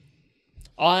teams.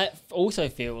 I also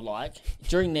feel like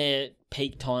during their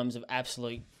peak times of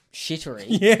absolute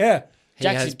shittery, He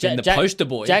has been the poster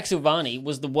boy. Jack Silvani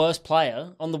was the worst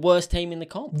player on the worst team in the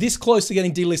comp. This close to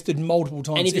getting delisted multiple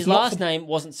times. And if his last name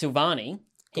wasn't Silvani,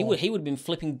 he would have been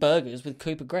flipping burgers with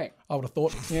Cooper Gregg. I would have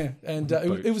thought, yeah. And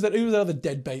it was that other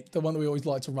deadbeat, the one that we always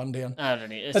like to run down. I don't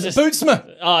know. As a Bootsma.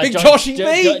 Big Joshy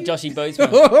B. Joshy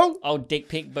Bootsma. Old dick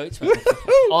pic Bootsma.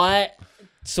 I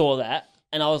saw that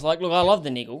and I was like, look, I love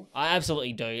the niggle. I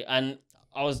absolutely do. And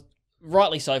I was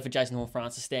rightly so for Jason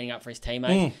Horne-Francis standing up for his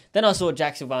teammate. Then I saw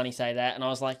Jack Silvani say that and I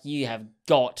was like, you have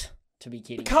got to be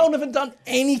kidding me. Carlton haven't done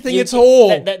anything at all.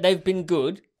 They've been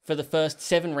good for the first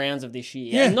 7 rounds of this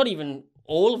year. Yeah. And not even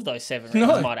all of those 7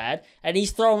 rounds, I might add. And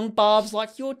he's throwing barbs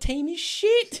like your team is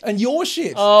shit. And you're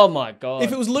shit. Oh, my God.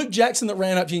 If it was Luke Jackson that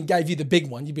ran up to you and gave you the big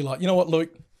one, you'd be like, you know what,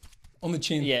 Luke? On the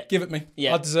chin. Yeah. Give it me.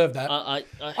 Yeah. I deserve that. I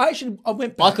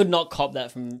went back. I could not cop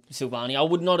that from Silvani. I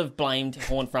would not have blamed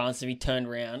Horne-Francis if he turned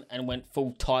around and went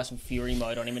full Tyson Fury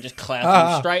mode on him and just clapped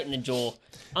him straight in the jaw.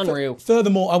 Unreal.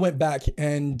 Furthermore, I went back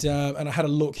and I had a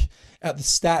look at the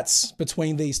stats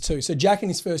between these two. So Jack in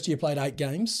his first year played 8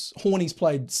 games. Horny's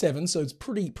played 7, so it's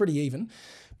pretty even.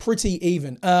 Pretty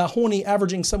even. Horny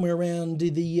averaging somewhere around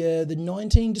the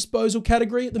 19 disposal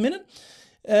category at the minute.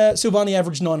 Silvani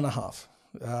averaged 9.5.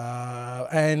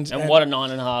 And what a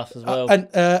 9.5 as well.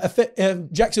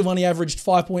 Jack Silvani averaged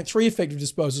 5.3 effective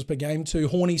disposals per game to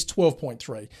Horny's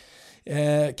 12.3.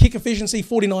 Kick efficiency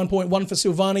 49.1 for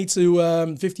Silvani to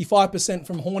 55%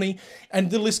 from Horny,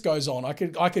 and the list goes on. I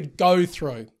could go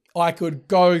through.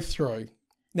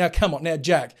 Now come on,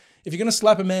 Jack. If you're going to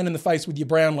slap a man in the face with your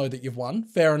Brownlow that you've won,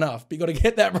 fair enough. But you got to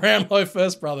get that Brownlow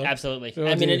first, brother. Absolutely.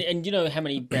 I mean, and you know how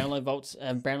many Brownlow votes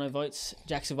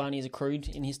Jack Silvani has accrued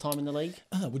in his time in the league?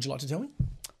 Would you like to tell me?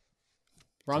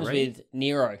 Rhymes with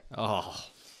Nero. Oh,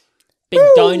 big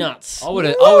donuts. I would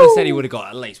have said he would have got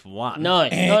at least one. No,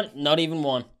 not even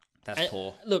one. That's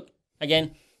poor. Look,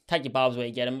 again, take your barbs where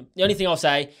you get them. The only thing I'll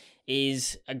say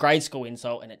is a grade school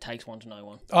insult, and it takes one to know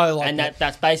one. I like and that.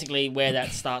 That's basically where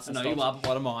that starts and I know stops. you love,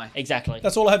 what am I? Exactly.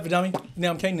 That's all I had for dummy.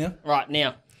 Now I'm keen now. Right,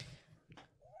 now,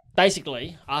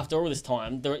 basically, after all this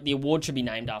time, the award should be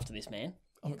named after this man.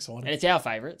 I'm excited. And it's our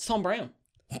favourite. It's Tom Brown.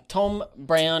 Tom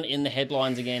Brown in the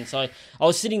headlines again. So I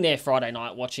was sitting there Friday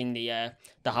night watching the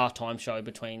halftime show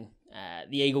between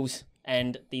the Eagles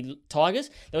and the Tigers.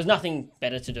 There was nothing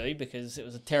better to do because it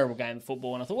was a terrible game of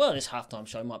football, and I thought, well, this halftime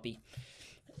show might be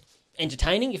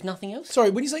entertaining, if nothing else. Sorry,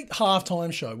 when you say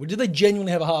halftime show, did they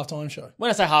genuinely have a halftime show? When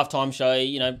I say halftime show,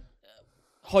 you know,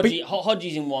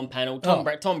 Hodgie's in one panel,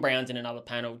 Tom Brown's in another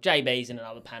panel, JB's in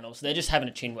another panel, so they're just having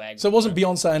a chin wag. So it wasn't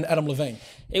Beyonce and Adam Levine?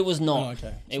 It was not. Oh,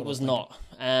 okay. It was not,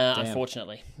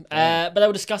 unfortunately. But they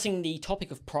were discussing the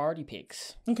topic of priority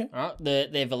picks. Okay. All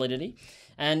right, their validity.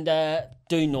 And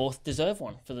do North deserve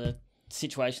one for the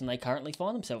situation they currently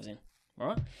find themselves in? All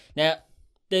right. Now,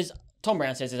 Tom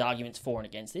Brown says there's arguments for and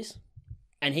against this.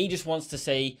 And he just wants to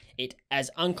see it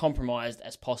as uncompromised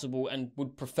as possible and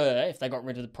would prefer if they got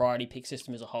rid of the priority pick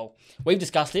system as a whole. We've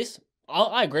discussed this.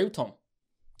 I agree with Tom.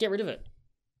 Get rid of it.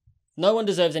 No one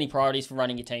deserves any priorities for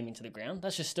running your team into the ground.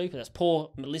 That's just stupid. That's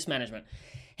poor list management.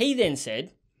 He then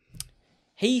said,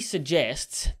 he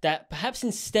suggests that perhaps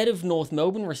instead of North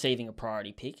Melbourne receiving a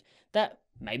priority pick, that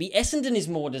maybe Essendon is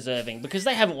more deserving because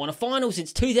they haven't won a final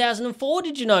since 2004,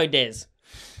 did you know, Des?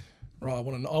 Right, I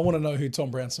want to know who Tom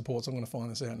Brown supports. I'm going to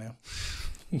find this out now.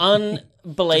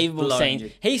 Unbelievable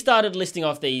scenes. He started listing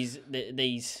off these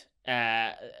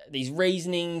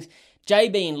reasonings.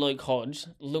 JB and Luke Hodge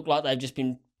look like they've just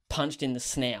been punched in the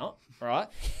snout, right?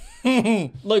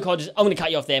 Luke Hodge, I'm going to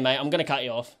cut you off there, mate. I'm going to cut you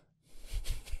off.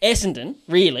 Essendon,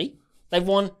 really? They've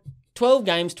won 12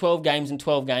 games, and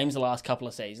 12 games the last couple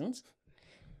of seasons.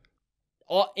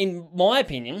 In my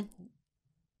opinion,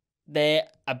 they're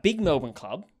a big Melbourne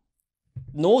club.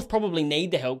 North probably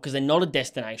need the help because they're not a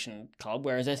destination club,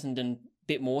 whereas Essendon a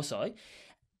bit more so.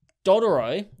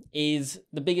 Dodoro is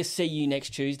the biggest CU next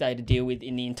Tuesday to deal with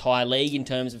in the entire league in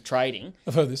terms of trading.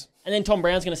 I've heard this. And then Tom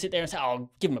Brown's going to sit there and say, oh,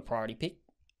 give them a priority pick.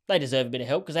 They deserve a bit of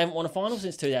help because they haven't won a final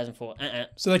since 2004.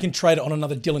 So they can trade it on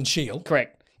another Dylan Shield.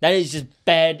 Correct. That is just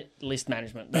bad list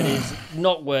management. That is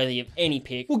not worthy of any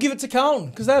pick. We'll give it to Carlton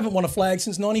because they haven't won a flag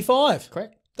since 95.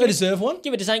 Correct. They deserve one.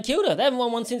 Give it to St Kilda. They haven't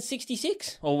won one since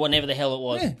 66 or whenever the hell it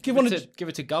was. Yeah, give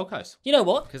it to Gold Coast. You know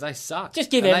what? Because they suck.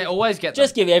 They always get them.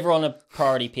 Just give everyone a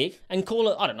priority pick and call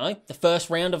it, I don't know, the first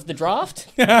round of the draft.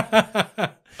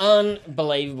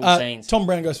 Unbelievable scenes. Tom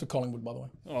Brown goes for Collingwood, by the way.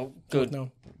 Oh, good.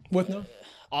 Worth knowing.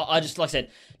 I just, like I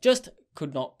said, just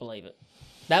could not believe it.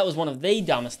 That was one of the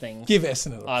dumbest things Give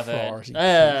Essendon a I've priority.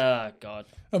 heard. Oh, God.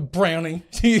 A Brownie.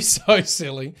 You're so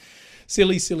silly.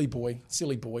 Silly boy.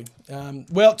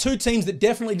 Well, two teams that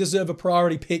definitely deserve a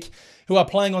priority pick who are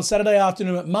playing on Saturday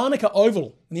afternoon at Manuka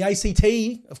Oval in the ACT,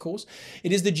 of course.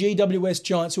 It is the GWS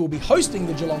Giants who will be hosting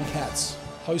the Geelong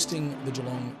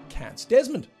Cats.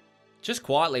 Desmond. Just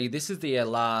quietly, this is the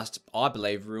last, I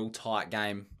believe, real tight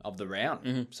game of the round.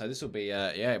 Mm-hmm. So this will be,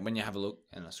 when you have a look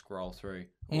and a scroll through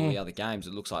all the other games,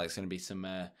 it looks like it's going to be some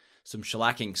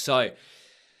shellacking. So,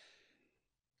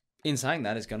 in saying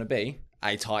that, it's going to be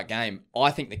a tight game.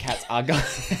 I think the Cats are going.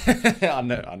 I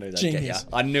knew they'd get you.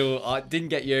 I didn't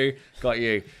get you, got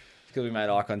you. Because we made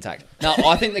eye contact. No,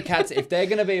 I think the Cats, if they're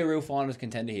going to be a real finals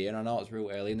contender here, and I know it's real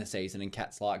early in the season, and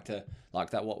Cats like that.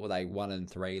 What were they,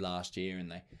 1-3 last year,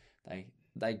 and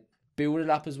they build it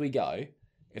up as we go.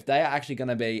 If they are actually going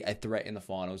to be a threat in the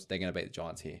finals, they're going to beat the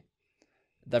Giants here.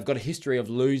 They've got a history of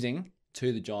losing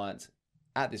to the Giants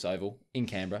at this oval in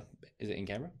Canberra. Is it in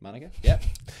Canberra? Manuka? Yep.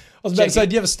 I was about to say,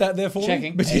 do you have a stat there for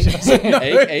Checking. me? But you just said, no,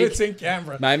 it's in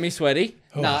Canberra. Made me sweaty.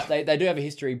 No, they do have a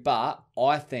history, but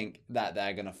I think that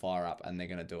they're going to fire up and they're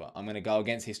going to do it. I'm going to go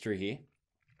against history here.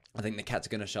 I think the Cats are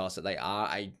going to show us that they are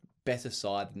a better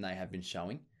side than they have been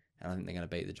showing. And I think they're going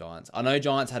to beat the Giants. I know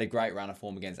Giants had a great run of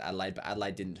form against Adelaide, but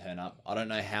Adelaide didn't turn up. I don't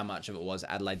know how much of it was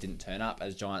Adelaide didn't turn up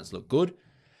as Giants look good.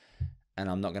 And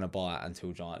I'm not going to buy it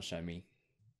until Giants show me.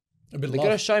 They've got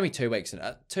to show me 2 weeks in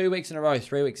a row,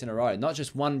 3 weeks in a row. Not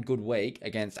just one good week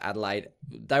against Adelaide.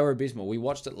 They were abysmal. We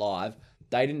watched it live.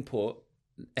 They didn't put...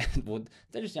 well,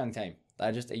 they're just a young team.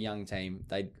 They're just a young team.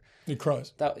 The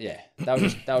Crows. They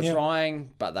were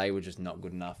trying, but they were just not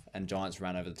good enough. And Giants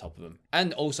ran over the top of them.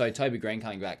 And also, Toby Green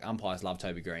coming back. Umpires love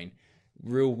Toby Green.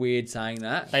 Real weird saying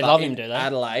that. They love him, do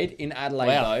they? In Adelaide,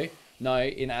 though. No,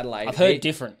 in Adelaide. I've heard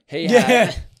different. He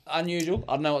had... Unusual.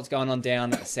 I don't know what's going on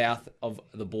down south of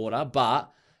the border,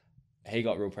 but he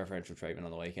got real preferential treatment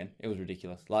on the weekend. It was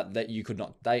ridiculous. Like that,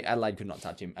 Adelaide could not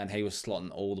touch him, and he was slotting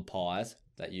all the pies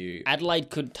that you. Adelaide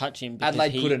couldn't touch him. Because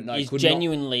Adelaide couldn't. No, he's could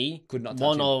genuinely could not touch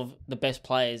one him. of the best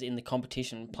players in the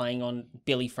competition, playing on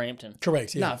Billy Frampton.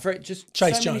 Correct. Yeah. No, for just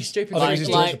Chase so Jones. Many stupid I think he's his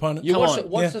like, opponent. You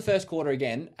watch the first quarter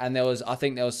again, and I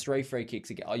think there was 3 free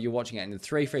kicks. You're watching it, and the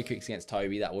 3 free kicks against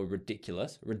Toby that were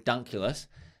ridiculous,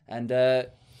 and.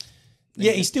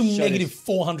 Yeah, he's still negative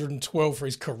 412 for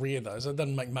his career, though, so it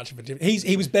doesn't make much of a difference.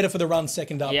 He was better for the run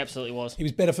second up. He absolutely was. He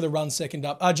was better for the run second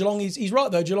up. Geelong, he's right,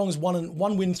 though. Geelong's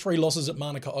one win, 3 losses at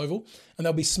Manuka Oval, and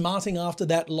they'll be smarting after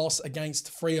that loss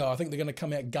against Freo. I think they're going to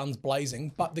come out guns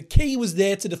blazing, but the key was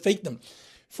there to defeat them.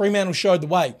 Fremantle showed the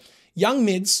way. Young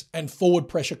mids and forward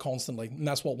pressure constantly, and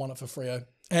that's what won it for Freo.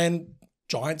 And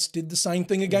Giants did the same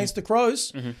thing against the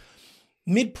Crows. Mm-hmm.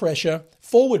 Mid pressure,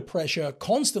 forward pressure,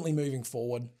 constantly moving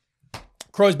forward.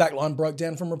 Crows back line broke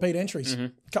down from repeat entries.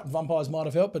 A couple of umpires might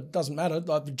have helped, but it doesn't matter.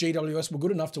 Like the GWS were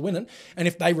good enough to win it. And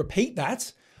if they repeat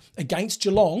that against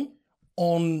Geelong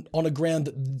on a ground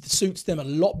that suits them a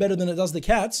lot better than it does the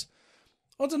Cats,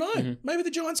 I don't know. Maybe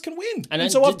the Giants can win. And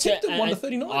so I've tipped them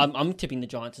 1-39. I'm tipping the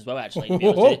Giants as well, actually, to be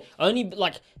honest with you. Only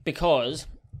because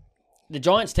the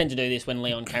Giants tend to do this when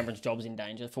Leon Cameron's job's in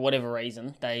danger. For whatever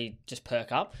reason, they just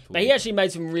perk up. But he actually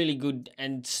made some really good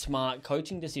and smart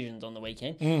coaching decisions on the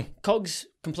weekend. Cogs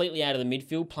completely out of the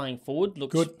midfield, playing forward,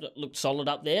 looked solid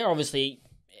up there. Obviously,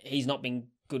 he's not been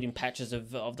good in patches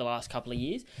of the last couple of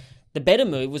years. The better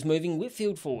move was moving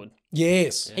Whitfield forward.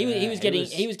 Yes. He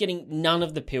was getting none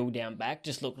of the pill down back,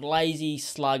 just looked lazy,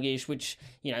 sluggish, which,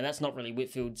 that's not really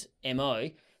Whitfield's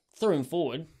MO. Threw him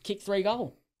forward, kicked 3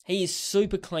 goals. He is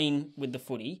super clean with the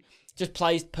footy, just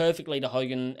plays perfectly to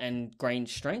Hogan and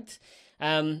Green's strength.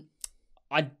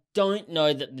 I don't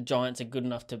know that the Giants are good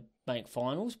enough to make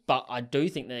finals, but I do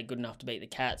think they're good enough to beat the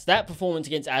Cats. That performance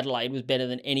against Adelaide was better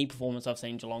than any performance I've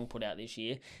seen Geelong put out this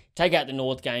year. Take out the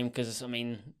North game because,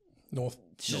 North.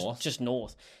 Just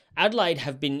North. Adelaide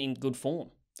have been in good form,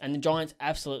 and the Giants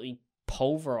absolutely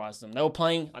pulverised them. They were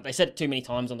playing, they said it too many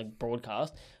times on the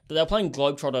broadcast, but they were playing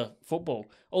Globetrotter football.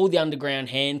 All the underground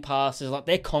hand passes,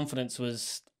 their confidence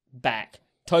was back.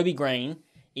 Toby Green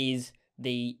is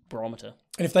the barometer.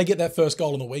 And if they get that first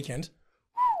goal on the weekend...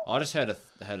 I just heard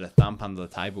a thump under the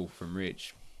table from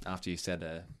Rich after you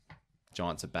said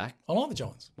Giants are back. I like the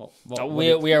Giants.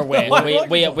 We are aware.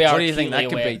 we are. What do you think that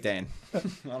could be, Dan? I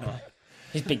don't know.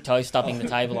 His big toe stubbing the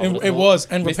table. It was,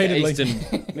 and repeatedly.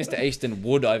 Mr. Easton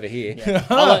Wood over here. Yeah.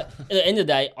 At the end of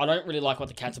the day, I don't really like what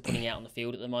the Cats are putting out on the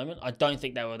field at the moment. I don't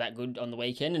think they were that good on the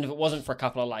weekend, and if it wasn't for a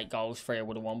couple of late goals, Freo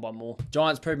would have won by more.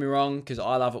 Giants proved me wrong, because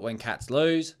I love it when Cats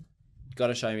lose. Got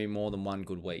to show me more than one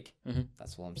good week.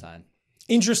 That's what I'm saying.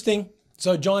 Interesting.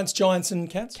 So Giants and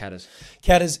Cats?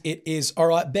 Catters it is. All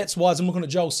right, bets-wise, I'm looking at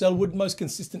Joel Selwood, most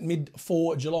consistent mid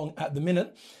for Geelong at the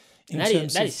minute. That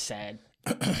is sad.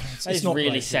 That is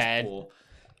really sad.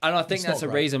 And I think that's a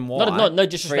reason why. No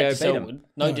disrespect to Selwood.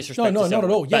 No disrespect to Selwood. Not at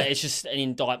all. Yeah. But it's just an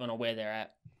indictment on where they're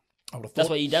at. I would have That's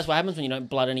thought. what happens when you don't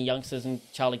blood any youngsters and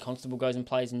Charlie Constable goes and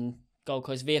plays in Gold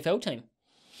Coast VFL team.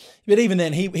 But even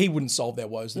then, he wouldn't solve their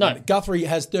woes. No. Guthrie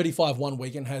has 35 one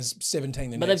week and has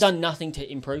 17 the But next. they've done nothing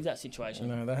to improve that situation.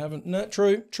 No, they haven't. No,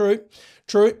 true.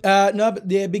 No, but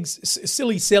yeah, big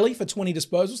silly Selly for 20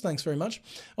 disposals. Thanks very much.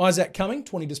 Isaac Cumming,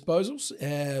 20 disposals.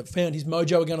 Found his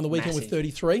mojo again on the weekend with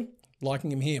 33.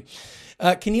 Liking him here.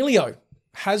 Canelio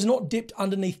has not dipped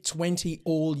underneath 20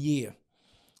 all year.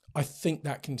 I think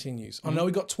that continues. I know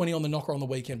he got 20 on the knocker on the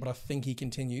weekend, but I think he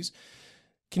continues.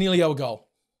 Canelio a goal.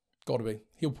 Got to be.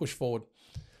 He'll push forward.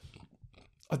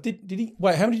 Did he?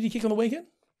 Wait, how many did he kick on the weekend?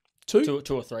 Two?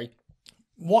 Two or three.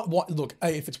 What? Look,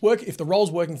 hey, if the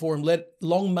role's working for him,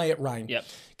 long may it rain. Yep.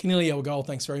 Canelio a goal.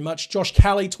 Thanks very much. Josh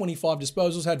Kelly, 25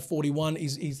 disposals, had 41.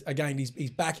 He's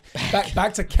back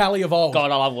to Kelly of old. God,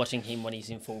 I love watching him when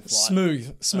he's in full flight.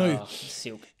 Smooth.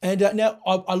 Silk. And now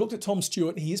I looked at Tom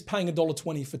Stewart. He is paying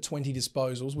 $1.20 for 20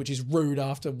 disposals, which is rude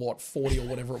after 40 or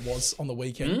whatever it was on the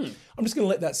weekend. I'm just going to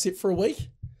let that sit for a week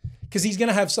because he's going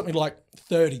to have something like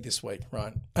 30 this week,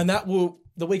 right? And that will.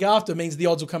 The week after means the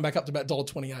odds will come back up to about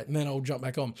 $1.28 and then I'll jump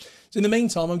back on. So in the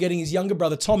meantime, I'm getting his younger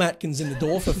brother, Tom Atkins, in the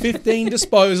door for 15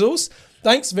 disposals.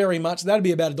 Thanks very much. That'd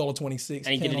be about $1.26. And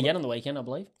he did it again on the weekend, I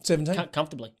believe. 17.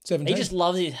 Comfortably. 17. He just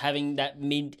loves it having that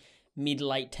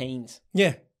mid-late teens.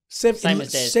 Yeah. Same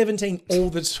as Des. 17 all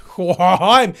the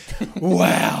time.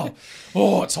 Wow.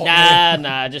 Oh, it's hot.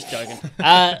 Nah, just joking.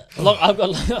 Look,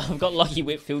 I've got Lockie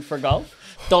Whitfield for a goal.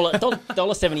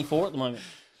 $1.74 at the moment.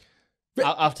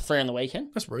 After 3 on the weekend.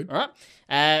 That's rude. All right.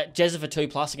 Jezza for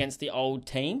 2+ against the old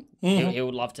team. He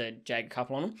would love to jag a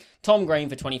couple on him. Tom Green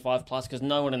for 25+ because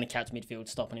no one in the Cats midfield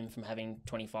stopping him from having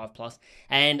 25+.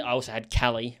 And I also had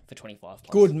Callie for 25+.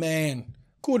 Good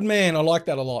man. I like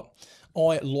that a lot.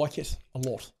 I like it a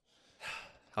lot.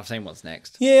 I've seen what's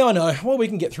next. Yeah, I know. Well, we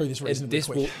can get through this reasonably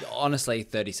quick. Honestly,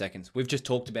 30 seconds. We've just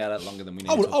talked about it longer than we need.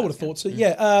 I would have thought so.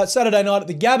 Yeah. Saturday night at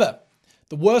the Gabba.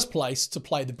 The worst place to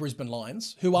play the Brisbane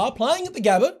Lions, who are playing at the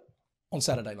Gabba on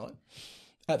Saturday night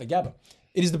at the Gabba.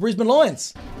 It is the Brisbane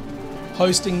Lions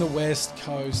hosting the West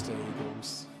Coast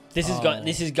Eagles. This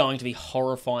is going to be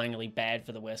horrifyingly bad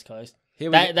for the West Coast.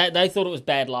 They thought it was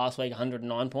bad last week,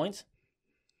 109 points.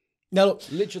 Now, look,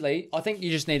 literally, I think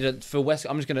you just need to for West.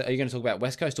 Are you going to talk about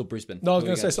West Coast or Brisbane? No, I was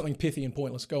going to say something pithy and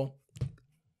pointless. Go on.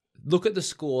 Look at the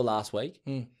score last week,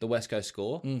 the West Coast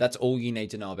score. That's all you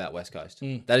need to know about West Coast.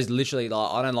 That is literally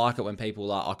I don't like it when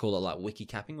people I call it wiki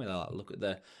capping, where they look at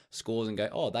the scores and go,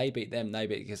 oh, they beat them,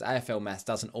 because AFL maths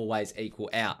doesn't always equal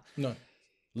out. No.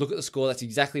 Look at the score. That's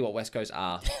exactly what West Coast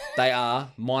are. They are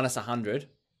minus 100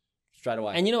 straight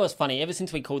away. And you know what's funny? Ever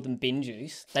since we called them bin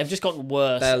juice, they've just gotten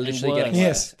worse. They're literally getting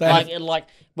worse.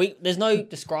 Yes. There's no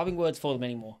describing words for them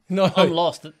anymore. No. I'm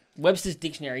lost. Webster's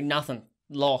dictionary, nothing.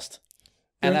 Lost.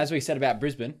 And as we said about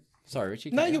Brisbane, sorry,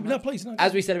 Richie. Please. No.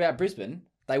 As we said about Brisbane,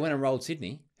 they went and rolled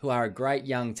Sydney, who are a great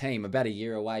young team, about a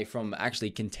year away from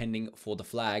actually contending for the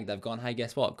flag. They've gone, hey,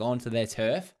 guess what? Gone to their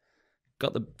turf,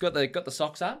 got the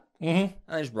socks up, and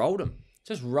they just rolled them.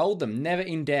 Just rolled them, never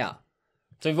in doubt.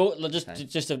 So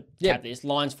just to cap this,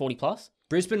 Lions 40+.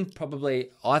 Brisbane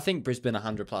I think Brisbane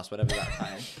 100+, whatever they're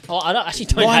paying. I don't hate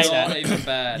that. Not even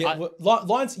bad. Yeah,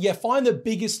 Lions, find the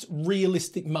biggest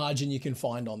realistic margin you can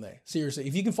find on there. Seriously,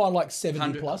 if you can find like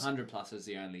 70+. 100+ is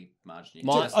the only margin you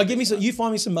can you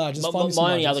find me some margins.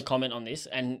 My only other comment on this,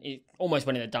 and it almost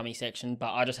went in the dummy section,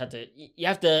 but I just had to, you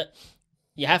have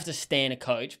to stand a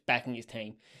coach backing his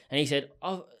team. And he said,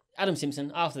 Adam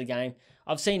Simpson, after the game,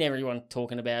 I've seen everyone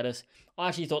talking about us. I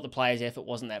actually thought the players' effort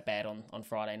wasn't that bad on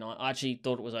Friday night. I actually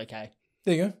thought it was okay.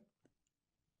 There you go.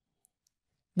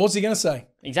 What's he going to say?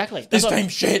 Exactly. This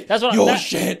team's shit.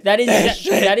 Shit. That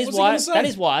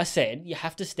is why I said you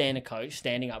have to stand a coach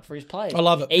standing up for his players. I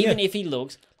love it. Even if he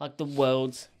looks like the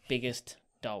world's biggest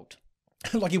dolt.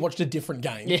 Like he watched a different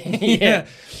game. Yeah.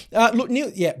 Look,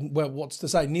 Neil. Yeah. Well, what's to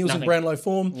say? Neil's in Brownlow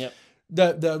form. Yep.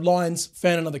 The Lions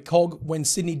found another cog when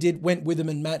Sydney went with them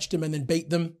and matched them and then beat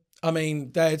them. I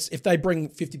mean, if they bring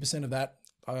 50% of that.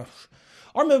 I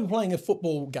remember playing a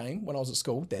football game when I was at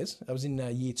school, Des. I was in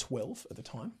year 12 at the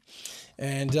time.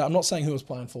 And I'm not saying who I was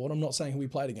playing for. I'm not saying who we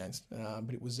played against.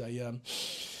 But it was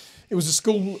a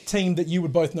school team that you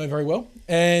would both know very well.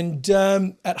 And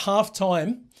at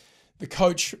halftime, the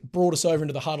coach brought us over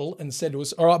into the huddle and said to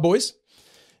us, all right, boys,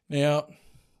 now,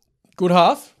 good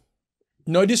half.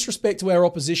 No disrespect to our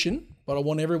opposition, but I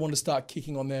want everyone to start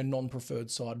kicking on their non-preferred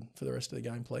side for the rest of the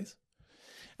game, please.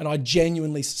 And I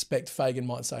genuinely suspect Fagan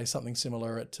might say something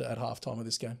similar at halftime of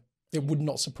this game. It would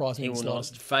not surprise me. He will not.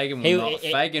 Fagan will not.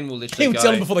 Fagan will literally He'll go.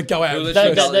 tell them before they go out.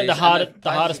 The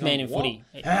hardest man in footy.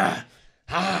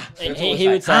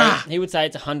 He would say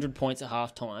it's 100 points at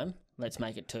half time. Let's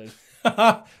make it 2.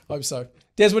 Hope so.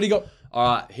 Des, what do you got?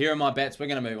 All right, here are my bets. We're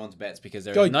going to move on to bets because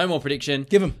there is no more prediction.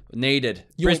 Give them. Needed.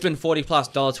 Brisbane 40 plus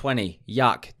 $1.20.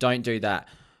 Yuck. Don't do that.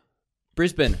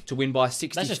 Brisbane to win by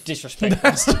 60. That's just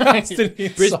disrespectful.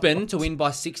 Brisbane to win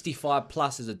by 65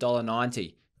 plus is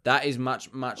 $1.90. That is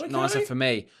much nicer for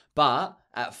me. But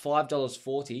at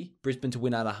 $5.40, Brisbane to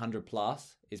win at 100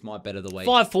 plus is my bet of the week.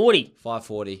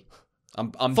 $5.40.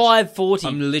 I'm $5.40.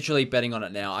 I'm literally betting on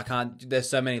it now. I can't. There's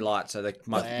so many lights, so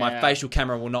my facial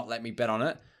camera will not let me bet on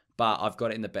it. But I've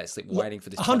got it in the bet slip, waiting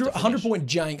for this. 100-point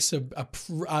janks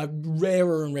are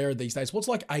rarer and rarer these days. What's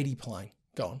like 80 playing?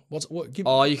 Go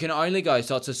on. You can only go.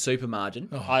 So it's a super margin.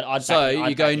 I'd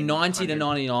you go 90 to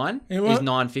 99 is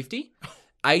 $9.50.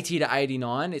 80 to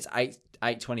 89 it's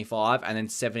 $8.25, and then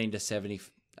 70 to 79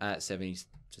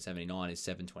 is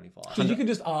 $7.25. So you can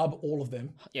just arb all of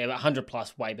them. Yeah, but 100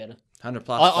 plus way better. 100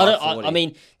 plus. I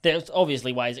mean, there's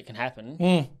obviously ways it can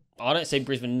happen. I don't see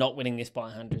Brisbane not winning this by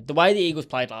 100. The way the Eagles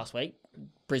played last week,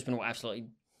 Brisbane will absolutely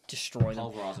destroy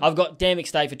them. I've got Dan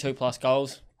McStay for 2+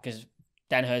 goals because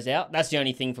Dan Herr's out. That's the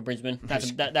only thing for Brisbane.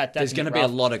 That's There's going to be a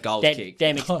lot of goals kicked.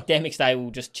 Dan McStay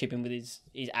will just chip in with his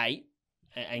 8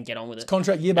 and get on with it. It's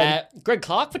contract year, baby. Greg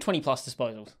Clark for 20+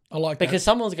 disposals. I like that. Because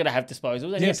someone's going to have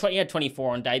disposals. And he had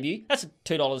 24 on debut. That's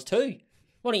 $2 too.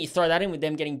 Why don't you throw that in with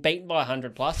them getting beaten by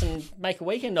 100 plus and make a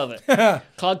weekend of it?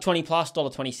 Clug 20 plus,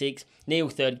 $1.26. Neil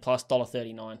 30 plus,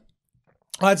 $1.39.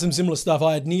 I had some similar stuff.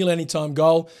 I had Neil anytime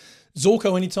goal.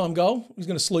 Zorko anytime goal. He's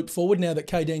going to sloop forward now that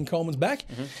Dean Coleman's back.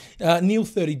 Neil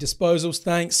 30 disposals,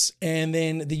 thanks. And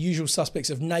then the usual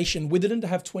suspects of Nation Witherden to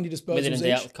have 20 disposals Witherden's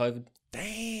each. out with COVID.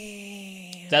 Damn.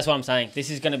 That's what I'm saying. This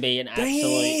is going to be an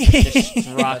absolute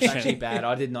destruction. That's actually bad.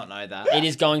 I did not know that. It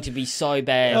is going to be so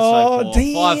bad. Oh,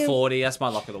 damn. 540. That's my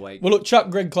lock of the week. Well, look, chuck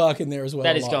Greg Clark in there as well.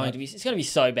 That is going to be. It's going to be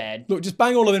so bad. Look, just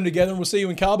bang all of them together and we'll see you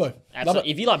in Carbo. Absolutely.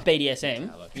 If you like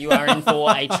BDSM, you are in for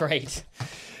a treat.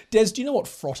 Des, do you know what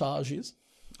frottage is?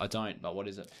 I don't, but what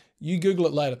is it? You Google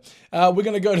it later. We're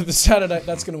going to go to the Saturday.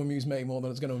 That's going to amuse me more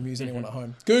than it's going to amuse anyone at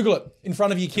home. Google it in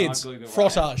front of your kids.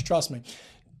 Frottage, trust me.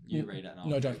 You read it.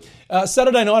 No, don't.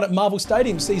 Saturday night at Marvel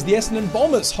Stadium sees the Essendon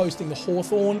Bombers hosting the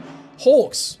Hawthorn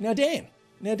Hawks. Now, Dan,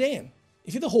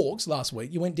 if you're the Hawks last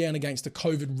week, you went down against the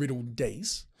COVID-riddled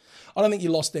D's. I don't think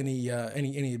you lost any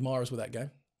admirers with that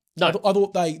game. No. I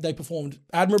thought they performed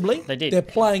admirably. They did. They're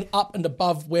playing up and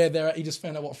above where they're at. You just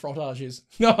found out what frottage is.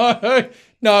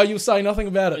 No, you'll say nothing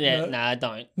about it. Yeah, no,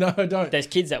 don't. No, don't. There's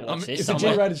kids that watch this. It's a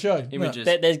G-rated show. Images.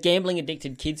 There's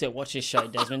gambling-addicted kids that watch this show,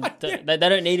 Desmond. They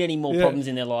don't need any more problems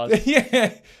in their lives.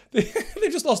 Yeah.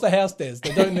 They've just lost a house, Des.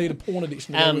 They don't need a porn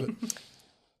addiction to go with it.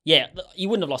 Yeah, you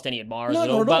wouldn't have lost any admirers No, at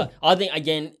all. not at all. But I think,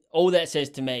 again, all that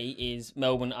says to me is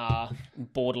Melbourne are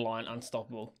borderline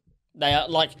unstoppable. They are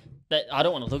like... I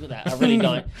don't want to look at that. I really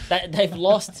don't. They've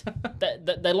lost...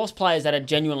 They lost players that are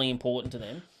genuinely important to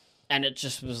them. And it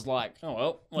just was like, oh,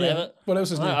 well, whatever. Yeah. What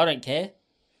else is new? I don't care.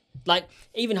 Like,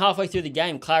 even halfway through the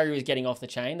game, Clary was getting off the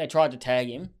chain. They tried to tag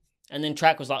him. And then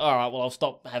Track was like, all right, well, I'll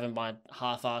stop having my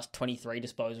half-assed 23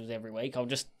 disposals every week. I'll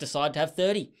just decide to have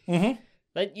 30.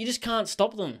 You just can't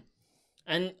stop them.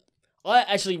 And I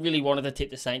actually really wanted to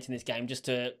tip the Saints in this game just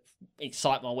to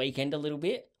excite my weekend a little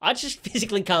bit. I just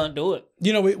physically can't do it.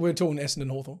 You know, we're talking Essendon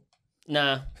Hawthorn.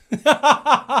 Nah.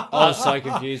 I was so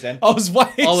confused then. I was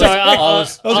waiting.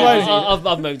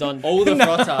 I've moved on. All the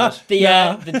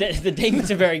frottage. The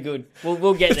demons are very good.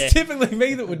 We'll get there. It's typically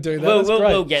me that would do that.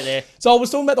 We'll get there. So I was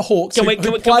talking about the Hawks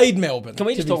who played Melbourne. Can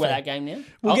we just talk about that game now?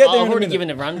 We'll get there I've in a already minute. given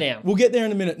the rundown. We'll get there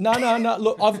in a minute. No.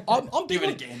 Look, I'm big. Do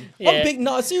it again. I'm big.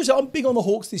 No, seriously, I'm big on the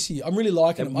Hawks this year. I'm really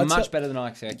liking them. Much better than I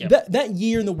expected. That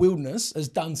year in the wilderness has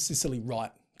done Sicily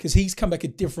right. Because he's come back a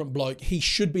different bloke. He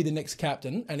should be the next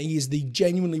captain, and he is the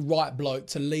genuinely right bloke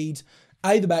to lead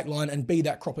A, the back line, and B,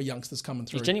 that crop of youngsters coming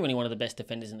through. He's genuinely one of the best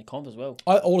defenders in the comp as well.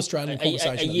 All Australian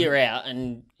conversation. A year out,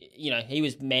 and he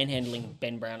was manhandling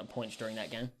Ben Brown at points during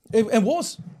that game.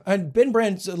 And Ben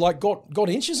Brown got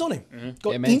inches on him.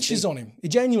 Got inches on him. He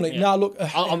genuinely. Yeah. No, look.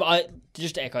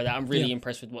 Just to echo that, I'm really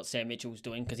impressed with what Sam Mitchell's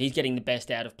doing because he's getting the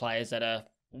best out of players that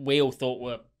we all thought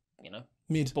were,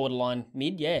 mid. Borderline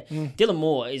mid, yeah. Dylan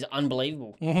Moore is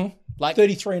unbelievable. Like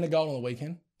 33 and a goal on the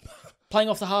weekend. Playing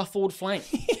off the half-forward flank.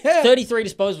 33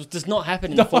 disposals does not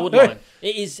happen in the forward line.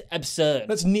 It is absurd.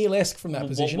 That's Neil-esque from that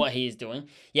position. What he is doing.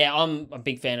 Yeah, I'm a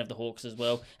big fan of the Hawks as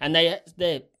well. And they're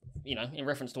in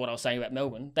reference to what I was saying about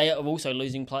Melbourne, they are also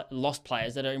lost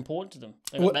players that are important to them.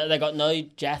 They got no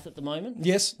Jath at the moment.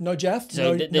 Yes, no Jath,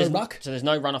 no ruck. So there's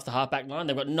no run off the half-back line.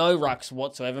 They've got no rucks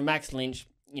whatsoever. Max Lynch,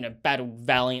 battled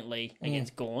valiantly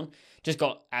against Gawn. Just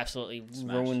got absolutely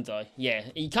ruined, though. Yeah,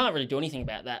 you can't really do anything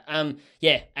about that.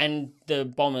 And the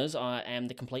Bombers, I am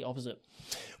the complete opposite.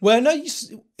 Well, no,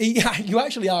 you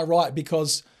actually are right,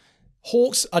 because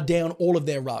Hawks are down all of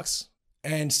their rucks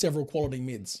and several quality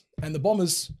mids. And the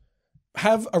Bombers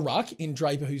have a ruck in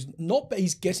Draper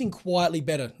he's getting quietly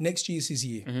better. Next year's his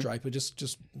year, Draper,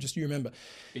 just you remember.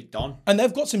 Big Don. And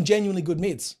they've got some genuinely good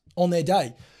mids on their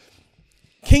day.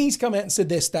 Kings come out and said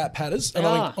they're stat patters, and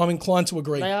I'm inclined to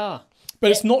agree. They are. But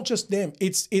it's not just them.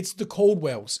 It's the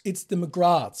Caldwells. It's the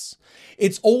McGraths.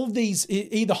 It's all of these,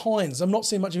 either Hines. I'm not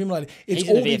seeing much of him lately. It's He's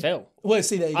in the VFL. Well,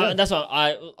 see, there you go. That's what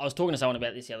I was talking to someone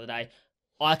about this the other day.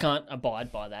 I can't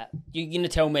abide by that. You're going to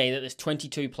tell me that there's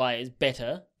 22 players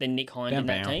better than Nick Hines in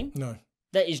that team? No.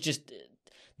 That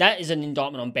is an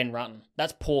indictment on Ben Rutten.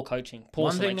 That's poor coaching,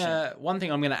 poor selection. One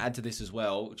thing I'm going to add to this as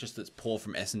well, just that's poor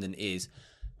from Essendon, is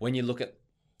when you look at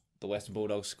the Western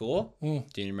Bulldogs score, do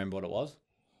you remember what it was?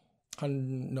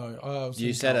 No.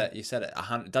 You said it.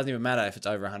 100. It doesn't even matter if it's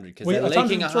over 100, because they're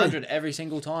leaking 100 every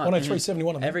single time.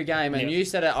 103.71. Every game. And you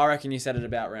said it, I reckon you said it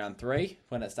about round 3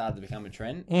 when it started to become a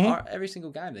trend. Every single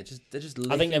game. They're just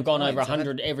leaking. I think they've gone over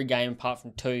 100 every game apart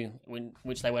from 2,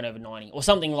 which they went over 90 or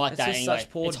something like that. Anyway,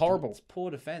 it's horrible. It's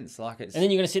poor defence. And then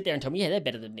you're going to sit there and tell me, yeah, they're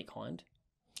better than Nick Hind.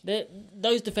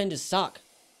 Those defenders suck.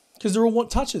 Because they're all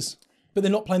want touches, but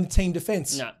they're not playing the team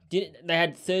defence. No. They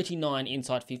had 39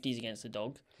 inside 50s against the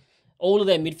Dogs. All of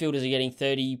their midfielders are getting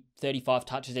 30, 35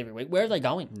 touches every week. Where are they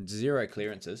going? 0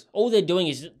 clearances. All they're doing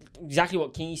is exactly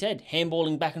what Kingy said,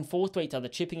 handballing back and forth to each other,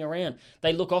 chipping around.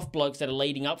 They look off blokes that are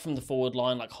leading up from the forward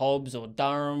line, like Hobbs or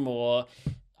Durham or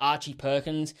Archie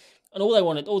Perkins. And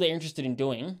all they're interested in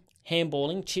doing,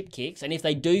 handballing, chip kicks, and if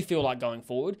they do feel like going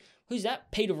forward, who's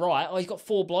that? Peter Wright. Oh, he's got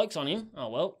 4 blokes on him. Oh,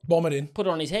 well. Bomb it in. Put it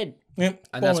on his head. Yep,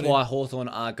 and that's why Hawthorn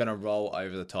are going to roll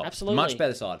over the top. Absolutely. Much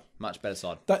better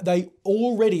side. They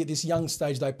already, at this young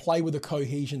stage, they play with a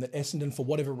cohesion that Essendon, for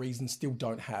whatever reason, still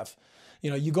don't have.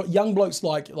 You've got young blokes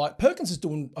like Perkins is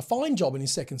doing a fine job in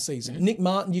his second season. Nick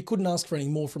Martin, you couldn't ask for any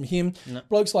more from him. No.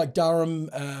 Blokes like Durham,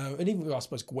 and even, I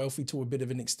suppose, Guelphy to a bit of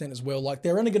an extent as well. Like,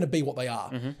 they're only going to be what they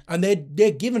are. And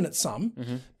they're given it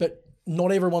some, but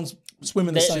not everyone's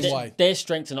swimming the same way. Their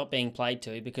strengths are not being played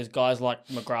to, because guys like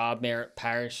McGrath, Merritt,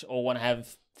 Parrish all want to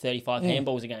have 35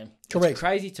 handballs a game. Correct. It's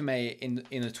crazy to me in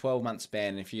a 12-month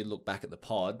span. If you look back at the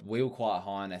pod, we were quite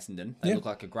high on Essendon. They look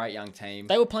like a great young team.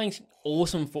 They were playing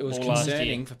awesome football last year. It was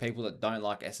concerning for people that don't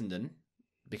like Essendon,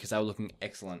 because they were looking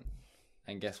excellent.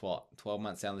 And guess what? 12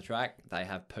 months down the track, they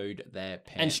have pooed their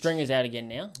pants. And Stringer's out again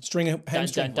now.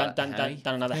 Hamstring. Done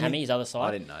another hammy, his other side.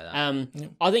 I didn't know that.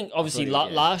 I think, obviously,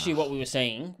 last year what we were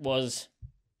seeing was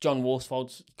John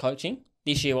Worsfold's coaching.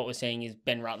 This year what we're seeing is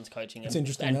Ben Rutten's coaching. It's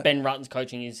interesting. And Ben Rutten's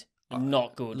coaching is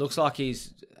not good. Looks like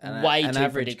he's an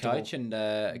average coach, and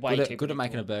good at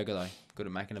making a burger, though. Good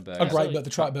at making a burger. A great, but the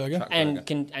truck burger. And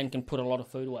can put a lot of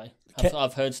food away.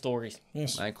 I've heard stories.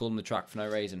 Yes. They call him the truck for no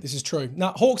reason. This is true.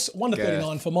 Now, Hawks,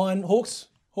 1-39 for mine. Hawks?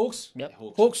 Yep.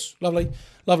 Hawks. Lovely.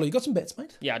 You got some bets,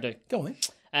 mate? Yeah, I do. Go on,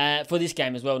 then. For this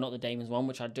game as well, not the Demons one,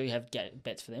 which I do have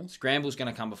bets for them. Scramble's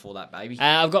going to come before that, baby.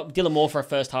 I've got Dylan Moore for a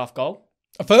first half goal.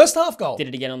 A first half goal? Did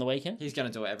it again on the weekend. He's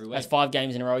going to do it every week. That's 5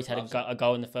 games in a row he's had a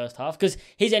goal in the first half. Because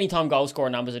his anytime goal scorer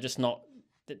numbers are just not...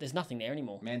 There's nothing there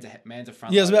anymore. Man's a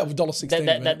front. Yeah, it's about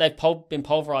 $1.16. They've been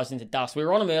pulverised into dust. We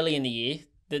were on him early in the year.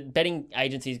 The betting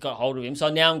agencies got hold of him. So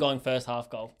now I'm going first half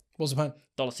goal. What's the paying?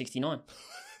 $1.69.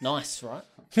 Nice, right?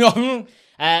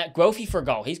 Guelphy for a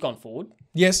goal. He's gone forward.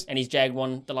 Yes. And he's jagged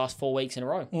one the last 4 weeks in a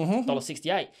row.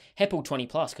 $1.68. Heppel 20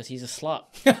 plus because he's a slut.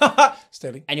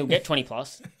 Steady. And he'll get 20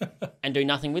 plus and do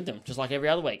nothing with them, just like every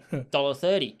other week.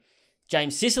 $1.30.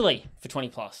 James Sicily for 20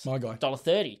 plus. My guy.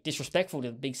 $1.30. Disrespectful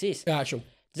to the big sis. Actual.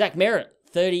 Zach Merritt,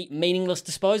 30 meaningless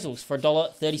disposals for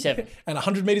 $1.37. And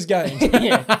 100 metres gained.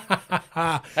 Yeah.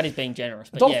 That is being generous.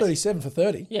 But $1.37 for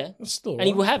 30. Yeah. That's still and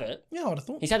he will have it. Yeah, I would have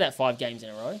thought. He's had that 5 games in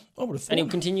a row. I would have thought. And he'll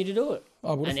continue to do it.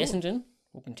 I would have thought. And Essendon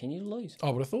will continue to lose. I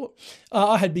would have thought.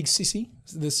 I had big Sissy,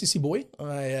 the Sissy boy,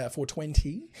 for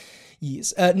 20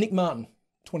 years. Nick Martin.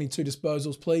 22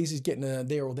 disposals, please. He's getting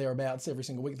there or thereabouts every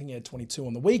single week. I think he had 22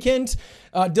 on the weekend.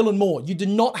 Dylan Moore, you do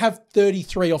not have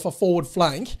 33 off a forward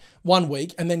flank one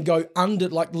week and then go under,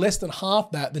 like less than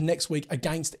half that the next week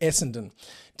against Essendon.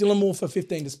 Dylan Moore for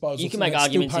 15 disposals. You can make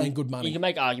arguments. Still paying good money. You can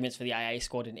make arguments for the AA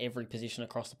squad in every position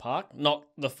across the park, not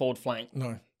the forward flank.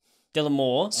 No. Dylan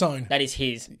Moore, Zone. That is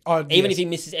his. Even if he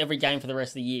misses every game for the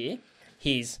rest of the year,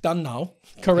 his. Done now.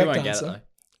 Correct answer. Get it,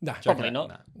 No, Probably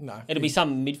not. No, It'll be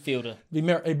some midfielder.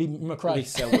 It'd be McRae. Be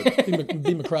Selwood.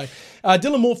 be McRae.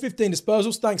 Dylan Moore, 15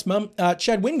 disposals. Thanks, Mum.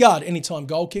 Chad Wingard, anytime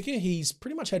goal kicker. He's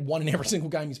pretty much had one in every single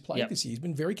game he's played this year. He's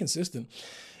been very consistent.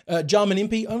 Jarman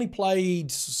Impey only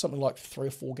played something like 3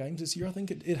 or 4 games this year, I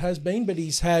think it has been, but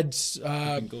he's had...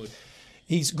 good.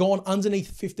 He's gone underneath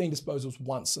 15 disposals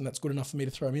once, and that's good enough for me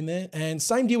to throw him in there. And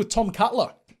same deal with Tom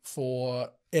Cutler for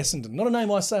Essendon. Not a name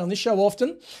I say on this show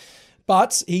often,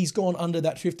 but he's gone under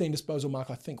that 15 disposal mark,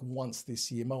 I think, once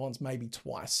this year. Once, maybe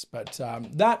twice. But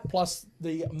that plus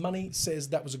the money says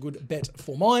that was a good bet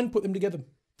for mine. Put them together.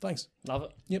 Thanks. Love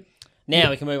it. Yep. Now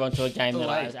we can move on to a game that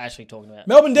I was actually talking about.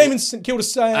 Melbourne Demons, St Kilda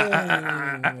saying...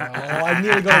 I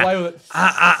nearly got away with it.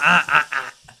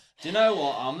 Do you know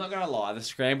what? I'm not going to lie. The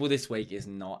scramble this week is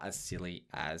not as silly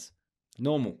as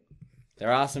normal.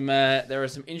 There are some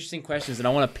interesting questions, and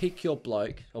I want to pick your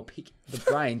bloke or pick the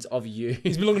brains of you.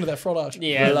 He's been looking at that frottage.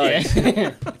 Yeah.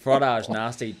 Frottage,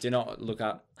 nasty. Do not look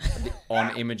up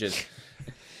on images.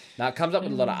 Now, it comes up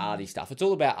with a lot of arty stuff. It's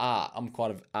all about art. I'm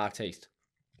quite an artiste.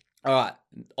 All right.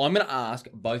 I'm going to ask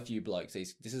both you blokes.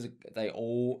 They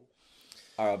all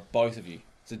are both of you.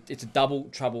 It's a double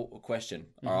trouble question.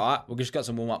 All right. We've just got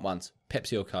some warm-up ones.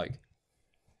 Pepsi or Coke?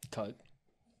 Coke.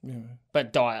 Yeah.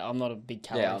 But diet, I'm not a big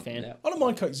calorie fan. Yeah. I don't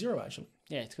mind Coke Zero, actually.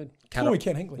 Yeah, it's good. Call me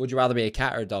Ken Hinkley. Would you rather be a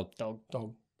cat or a dog? Dog.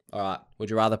 Dog. All right. Would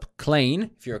you rather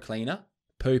clean, if you're a cleaner,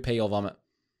 poo, pee, or vomit?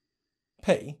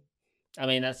 Pee? I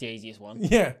mean, that's the easiest one.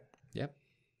 Yeah. Yep.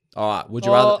 All right. Would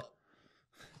you rather...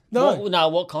 No.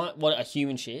 What kind? What, a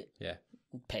human shit? Yeah.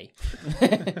 Pee.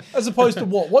 As opposed to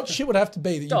what? What shit would have to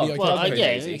be that you'd Dog. be okay Well, with?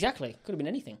 yeah, easy. exactly. Could have been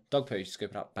anything. Dog poo,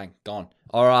 scoop it up, bang, gone.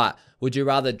 All right. Would you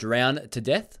rather drown to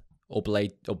death or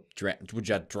bleed? Would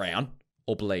you drown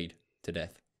or bleed to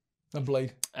death? I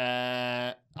bleed.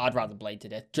 I'd rather bleed to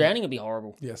death. Drowning would be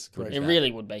horrible. Yes, correct. It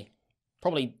really would be.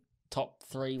 Probably top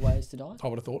 3 ways to die. I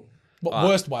would have thought. What,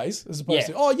 worst ways as opposed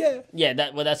to, Yeah,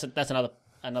 that's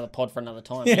another pod for another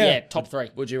time. Yeah. But yeah, top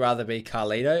 3. Would you rather be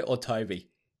Carlito or Toby?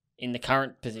 In the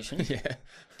current position, Yeah.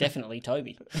 definitely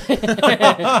Toby.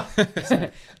 I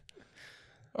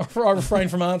refrain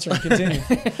from answering. Continue.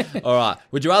 All right.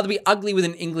 Would you rather be ugly with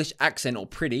an English accent or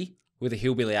pretty with a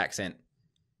hillbilly accent?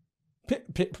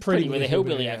 Pretty with a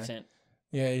hillbilly accent.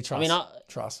 Yeah, you trust. I mean,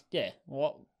 trust. Yeah,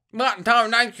 what? Martin Tom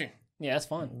Nation. Yeah, that's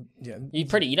fine. Yeah. You're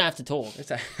pretty. You don't have to talk.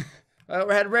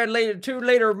 We had a 2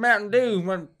 liter of Mountain Dew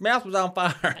when mouth was on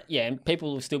fire. Yeah, and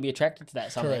people will still be attracted to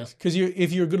that somehow. Correct. Because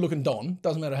if you're a good-looking Don,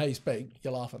 doesn't matter how you speak,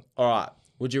 you're laughing. All right.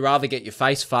 Would you rather get your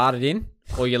face farted in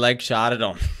or your leg sharted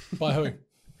on? By who?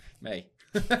 Me.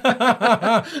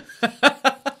 I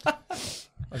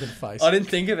got the face. I didn't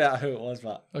think about who it was,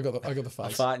 but I got the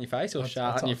face. a fart in your face or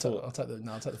shart in your foot? I'll take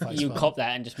the face. You fart. cop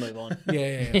that and just move on.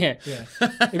 Yeah.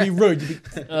 It'd be rude. You'd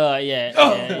be, Yeah.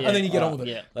 and then you get on with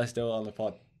it. Yeah. Let's do it on the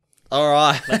pod. All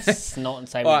right. Let's not and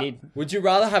say All we right. did. Would you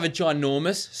rather have a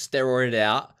ginormous, steroided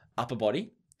out upper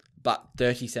body, but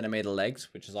 30 centimetre legs,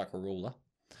 which is like a ruler?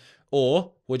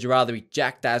 Or would you rather be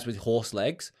jacked as with horse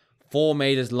legs, 4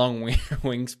 metres long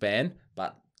wingspan,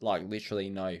 but like literally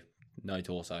no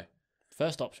torso?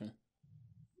 First option.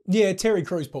 Yeah, Terry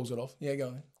Crews pulls it off. Yeah, go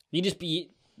on. You just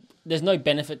be. There's no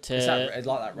benefit to. It's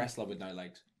like that wrestler with no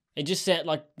legs. It just sound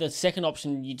like the second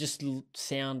option. You just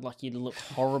sound like you look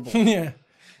horrible. Yeah.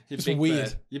 You're It's big weird.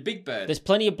 Bird. You're big bird. There's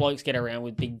plenty of blokes get around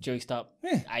with big juiced up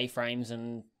Yeah. A-frames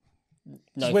and no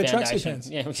Just wear tracksuit foundation. pants.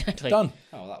 Yeah, exactly. Done.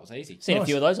 Oh, that was easy. Seen a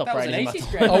few of those That was operating. an easy in my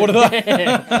scramble. I would have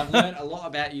thought. I've learned a lot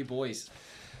about you boys.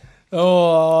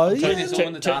 Oh, Putting yeah. this all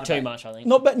in the Too database. much, I think.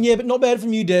 Not bad. Yeah, but not bad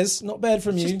from you, Des. Not bad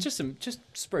from you. Just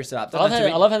spruce it up.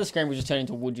 I love how the scramble just turned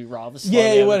into would you rather.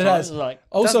 Yeah, what it has. Like,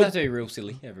 Also, Also, have to be real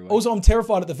silly. Everyone. Also, I'm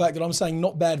terrified at the fact that I'm saying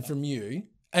not bad from you,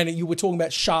 and you were talking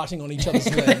about sharting on each other's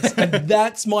legs, and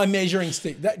that's my measuring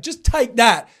stick. Just take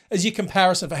that as your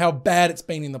comparison for how bad it's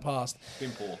been in the past.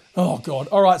 been poor. Oh, God.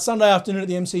 All right, Sunday afternoon at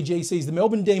the MCG sees the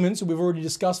Melbourne Demons, who we've already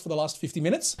discussed for the last 50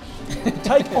 minutes,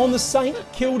 take on the St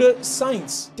Kilda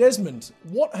Saints. Desmond,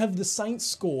 what have the Saints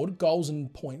scored, goals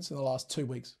and points, in the last 2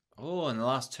 weeks? Oh, in the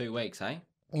last 2 weeks, eh?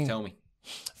 Tell me.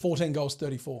 14 goals,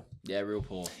 34. Yeah, real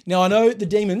poor. Now, I know the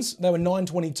Demons, they were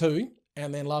 9-22,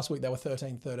 and then last week they were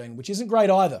 13-13, which isn't great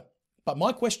either. But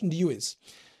my question to you is,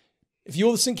 if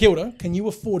you're the St Kilda, can you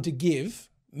afford to give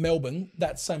Melbourne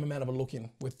that same amount of a look in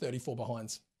with 34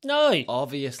 behinds? no.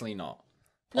 Obviously not.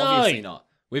 No. Obviously not.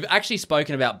 We've actually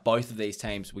spoken about both of these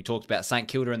teams. We talked about St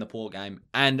Kilda in the Port game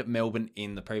and Melbourne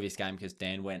in the previous game because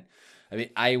Dan went a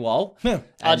bit AWOL. Yeah.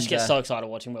 I just get so excited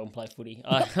watching Melbourne play footy.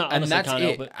 I And honestly that's can't it.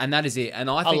 help it. And that is it. And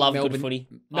I think love Melbourne, good footy.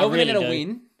 I Melbourne really are going to do.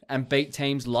 win and beat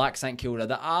teams like St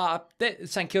Kilda.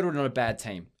 St Kilda are not a bad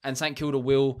team. And St Kilda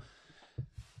will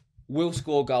will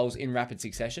score goals in rapid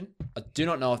succession. I do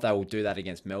not know if they will do that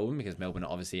against Melbourne because Melbourne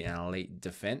are obviously an elite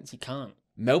defence. You can't.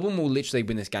 Melbourne will literally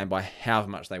win this game by however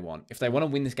much they want. If they want to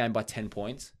win this game by 10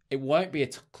 points, it won't be a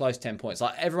close 10 points.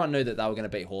 Like, everyone knew that they were going to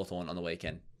beat Hawthorn on the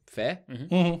weekend. Fair?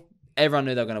 Mm-hmm. Everyone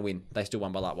knew they were going to win. They still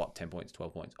won by 10 points,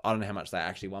 12 points. I don't know how much they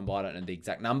actually won by. I don't know the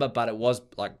exact number, but it was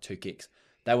 2 kicks.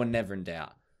 They were never in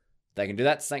doubt. They can do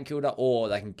that to St Kilda, or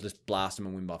they can just blast them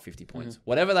and win by 50 points.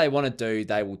 Whatever they want to do,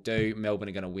 they will do. Melbourne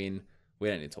are going to win. We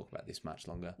don't need to talk about this much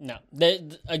longer. No.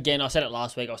 Again, I said it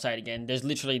last week. I'll say it again. There's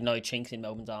literally no chinks in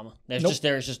Melbourne's armour.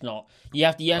 There is just not. You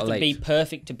have to be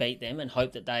perfect to beat them and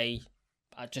hope that they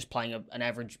are just playing an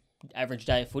average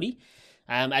day of footy.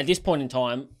 At this point in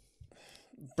time,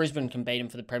 Brisbane can beat them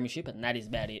for the premiership, and that is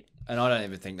about it. And I don't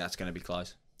even think that's going to be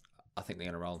close. I think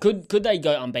they're going to roll. Could they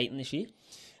go unbeaten this year?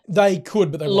 They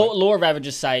could, but they won't. Law of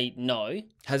averages say no.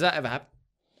 Has that ever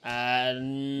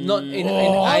happened? Not in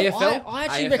AFL. I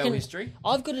actually AFL reckon history.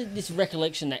 I've got this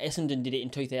recollection that Essendon did it in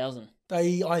 2000.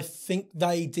 I think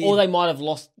they did. Or they might have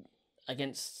lost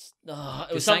against.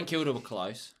 It was St Kilda were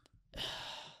close.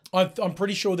 I'm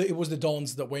pretty sure that it was the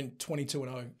Dons that went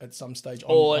 22-0 at some stage.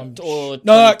 Or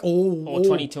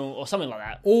 22 or something like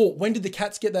that. Or when did the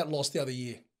Cats get that loss the other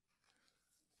year?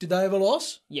 Did they have a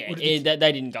loss? Yeah, they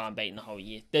didn't go unbeaten the whole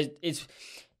year.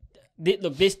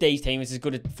 Look, this D's team is as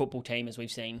good a football team as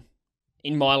we've seen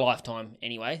in my lifetime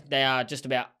anyway. They are just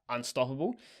about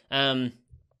unstoppable. Like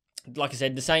I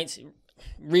said, the Saints,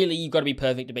 really, you've got to be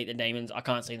perfect to beat the Demons. I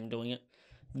can't see them doing it.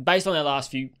 Based on their last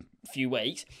few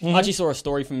weeks, I actually saw a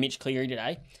story from Mitch Cleary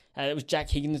today. It was Jack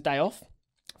Higgins' day off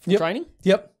from training.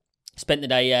 Yep. Spent the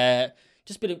day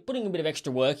just putting a bit of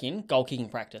extra work in, goal kicking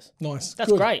practice. Nice.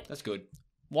 That's great. That's good.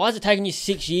 Why is it taking you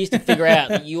 6 years to figure out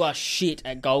that you are shit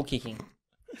at goal kicking?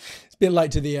 It's a bit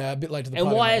late to the party. And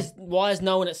why has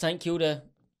no one at St Kilda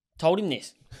told him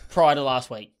this prior to last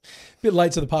week? Bit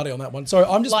late to the party on that one. So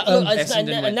I'm just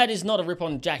and that is not a rip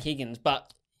on Jack Higgins,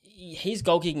 but his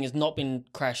goal kicking has not been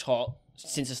crash hot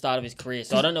since the start of his career.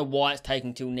 So I don't know why it's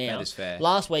taking till now. That is fair.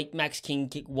 Last week, Max King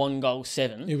kicked 1 goal,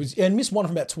 7. It was and missed one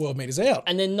from about 12 metres out.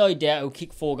 And then no doubt he'll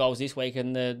kick 4 goals this week,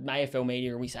 and the AFL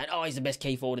media will be saying, "Oh, he's the best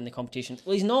key forward in the competition."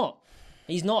 Well, he's not.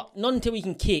 He's not. Not until he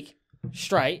can kick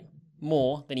straight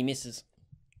more than he misses.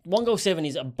 1 goal, 7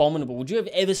 is abominable. Would you have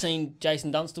ever seen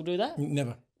Jason Dunstall do that?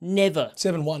 Never.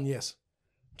 7-1, yes.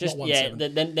 Just not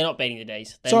 1-7. They're not beating the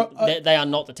D's. They are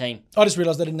not the team. I just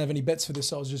realised I didn't have any bets for this,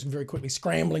 so I was just very quickly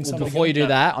scrambling something. Before you do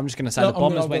that, I'm just going to say the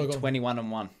Bombers went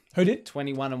 21-1. Who did?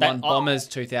 21-1. Bombers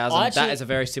 2000. That is a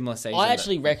very similar season. I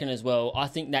actually reckon as well. I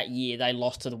think that year they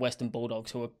lost to the Western Bulldogs,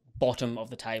 who were bottom of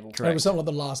the table. Correct. It was something like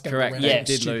the last game. Correct. Yeah,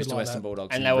 did lose to Western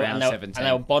Bulldogs in round 17. And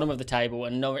they were bottom of the table,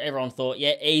 and everyone thought,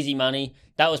 yeah, easy money.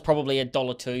 That was probably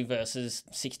 $1.02 versus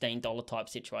 $16 type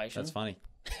situation. That's funny.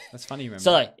 That's funny, you remember.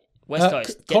 So, West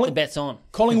Coast, get the bets on.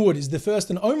 Collingwood is the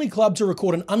first and only club to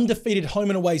record an undefeated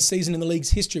home and away season in the league's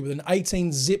history with an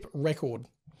 18-zip record.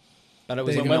 But it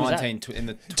was in 19 in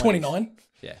the 20s. 29.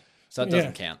 Yeah. So it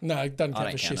doesn't count. No, it doesn't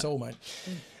count for shit at all, mate.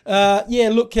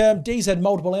 D's had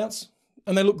multiple outs.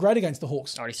 And they look great against the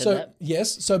Hawks. I already said that.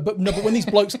 Yes. But when these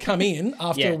blokes come in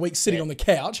after a week sitting on the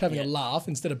couch having a laugh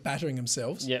instead of battering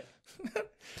themselves. Yep.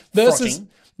 versus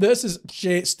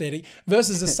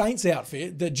the Saints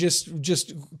outfit that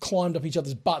just climbed up each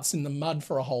other's butts in the mud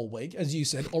for a whole week. As you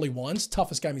said, Ollie Wines,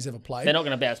 toughest game he's ever played. They're not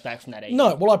going to bounce back from that either.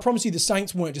 No. Well, I promise you the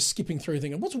Saints weren't just skipping through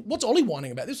thinking, what's Ollie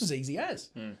whining about? This was easy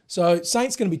as. So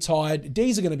Saints going to be tired.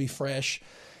 D's are going to be fresh.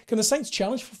 Can the Saints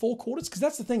challenge for 4 quarters? Because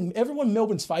that's the thing. Everyone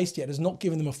Melbourne's faced yet has not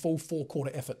given them a full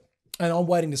 4-quarter effort. And I'm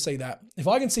waiting to see that. If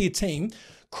I can see a team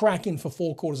crack in for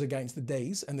 4 quarters against the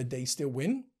D's and the D's still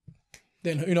win,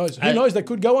 then who knows? Who knows? They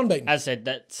could go unbeaten. As I said,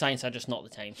 that Saints are just not the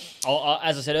team.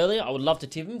 As I said earlier, I would love to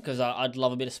tip them because I'd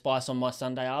love a bit of spice on my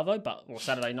Sunday Arvo, or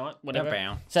Saturday night, whatever.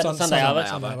 Sunday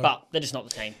Arvo, but they're just not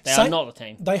the team. They are not the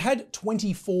team. They had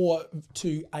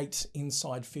 24-8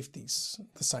 inside 50s,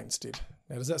 the Saints did.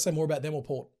 Now, does that say more about them or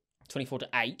Port?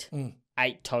 24-8.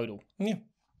 8 total. Yeah.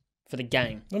 For the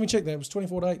game. Let me check that. It was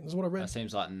 24-8. That's what I read. That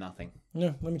seems like nothing.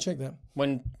 Yeah, let me check that.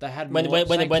 When they had when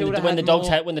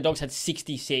the Dogs had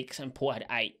 66 and Port had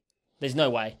 8. There's no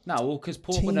way. No, well, because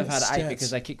Port wouldn't have had 8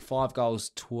 because they kicked 5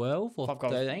 goals, 12 or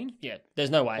 13. Yeah, there's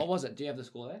no way. What was it? Do you have the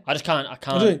score there? I can't. I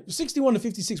do.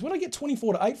 61-56. Where did I get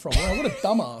 24-8 from? Wow, what a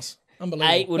dumbass.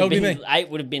 Unbelievable. 8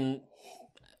 would have been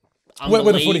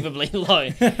unbelievably low.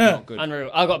 Not good.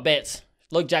 Unreal. I got bets.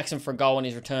 Luke Jackson for a goal on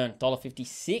his return,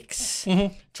 $1.56.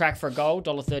 Mm-hmm. Track for a goal,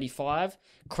 $1.35.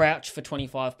 Crouch for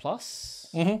 25 plus,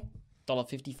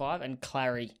 $1.55. And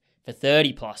Clary for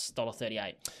 30 plus,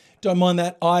 $1.38. Don't mind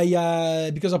that.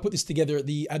 Because I put this together at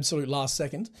the absolute last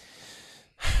second,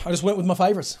 I just went with my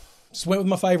favourites. Just went with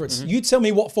my favourites. You tell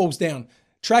me what falls down.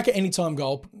 Track at anytime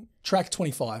goal. Track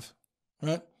 25.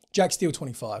 Right? Jack Steele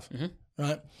 25.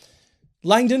 Right?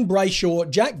 Langdon, Brayshaw,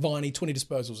 Jack Viney, 20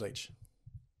 disposals each.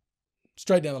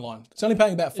 Straight down the line. It's only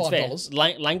paying about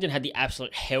 $5. Langdon had the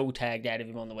absolute hell tagged out of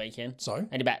him on the weekend. So?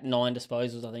 Had about 9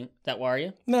 disposals, I think. That worry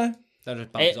you? No. That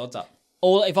just bumps his odds up.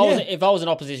 Or if I was an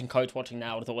opposition coach watching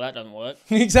now, I would have thought, well, that doesn't work.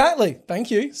 Exactly.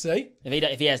 Thank you. See?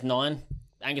 If he has 9,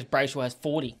 Angus Brayshaw has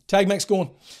 40. Tag Max Gorn.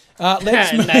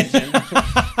 Let's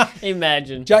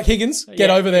Imagine. Jack Higgins,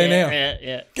 get over there now.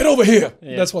 Yeah. Get over here.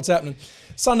 Yeah. That's what's happening.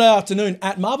 Sunday afternoon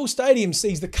at Marvel Stadium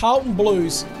sees the Carlton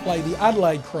Blues play the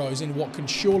Adelaide Crows in what can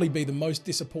surely be the most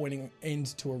disappointing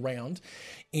end to a round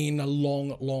in a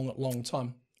long, long, long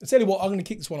time. I tell you what, I'm going to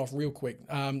kick this one off real quick.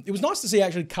 It was nice to see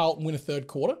actually Carlton win a third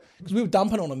quarter because we were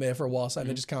dumping on them there for a while, saying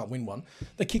they just can't win one.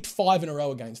 They kicked 5 in a row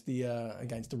against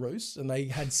the Roos, and they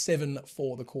had 7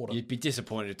 for the quarter. You'd be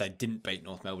disappointed if they didn't beat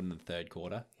North Melbourne in the third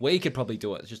quarter. We could probably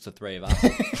do it. It's just the 3 of us.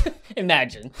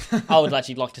 Imagine. I would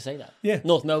actually like to see that. Yeah.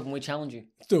 North Melbourne, we challenge you.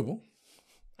 It's doable.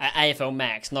 AFL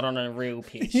Max, not on a real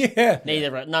pitch. Yeah.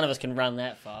 None of us can run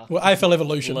that far. Well, AFL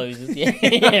Evolution. Losers.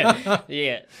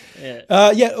 Yeah.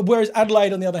 Whereas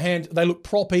Adelaide, on the other hand, they looked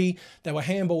proppy. They were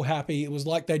handball happy. It was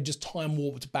like they'd just time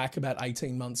warped back about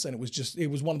 18 months, and it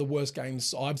was one of the worst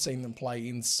games I've seen them play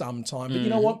in some time. But you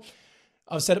know what?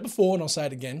 I've said it before, and I'll say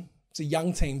it again. It's a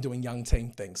young team doing young team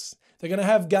things. They're going to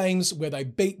have games where they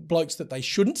beat blokes that they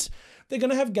shouldn't. They're going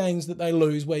to have games that they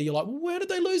lose where you're like, where did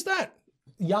they lose that?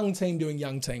 Young team doing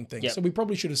young team things. Yep. So we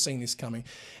probably should have seen this coming.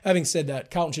 Having said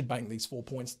that, Carlton should bank these 4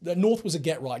 points. The North was a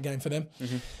get-right game for them.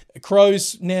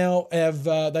 Crows now have,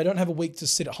 they don't have a week to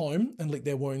sit at home and lick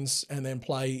their wounds and then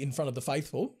play in front of the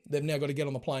faithful. They've now got to get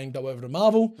on the plane, go over to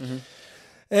Marvel.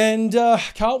 And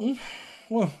Carlton,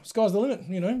 well, sky's the limit,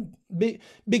 you know.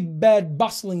 Big bad,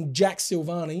 bustling Jack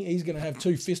Silvani. He's going to have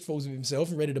 2 fistfuls of himself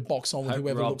and ready to box on with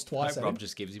whoever looks twice at him. Rob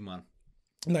just gives him one.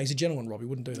 No, he's a gentleman, Rob. He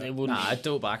wouldn't do that. I'd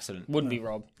do it by accident. Wouldn't be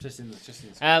Rob. Just in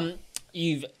the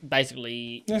You've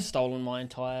basically stolen my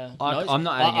entire notes. I'm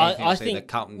not adding anything. I think that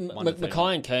Carlton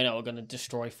Mackay and Kerno are going to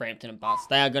destroy Frampton and Butts.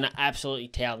 They are going to absolutely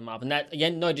tear them up. And that,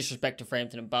 again, no disrespect to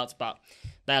Frampton and Butts, but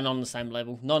they are not on the same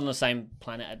level, not on the same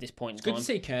planet at this point in time. Good to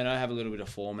see Kerno have a little bit of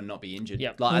form and not be injured.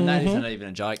 Yep. And that isn't even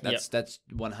a joke. That's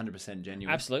 100%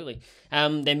 genuine. Absolutely.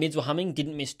 Their mids were humming,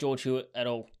 didn't miss George Hewitt at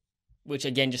all, which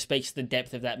again just speaks to the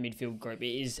depth of that midfield group.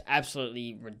 It is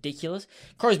absolutely ridiculous.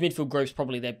 Crows midfield group's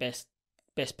probably their best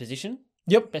position.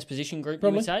 Yep. Best position group,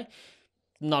 probably. you would say.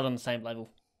 Not on the same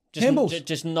level.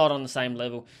 Just not on the same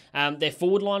level. Their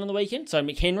forward line on the weekend, so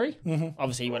McHenry,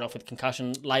 obviously he went off with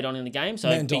concussion late on in the game, so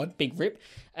big rip.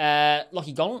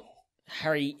 Lockie Gollant,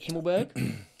 Harry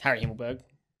Himmelberg,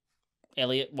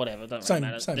 Elliot, whatever, don't really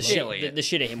matter. The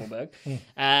shitter Himmelberg.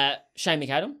 Shane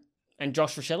McAdam and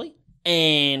Josh Rochelle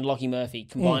and Lockie Murphy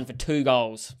combined for 2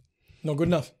 goals. Not good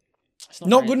enough.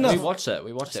 Not good enough. We watched it.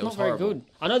 It was not very good.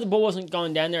 I know the ball wasn't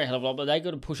going down there a hell of a lot, but they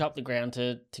got to push up the ground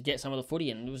to get some of the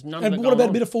footy, and there was none of it going on. And what about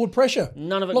a bit of forward pressure?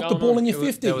 None of it Lock the ball in your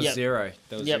 50. There was zero.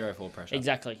 There was zero forward pressure.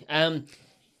 Exactly.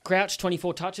 Crouch,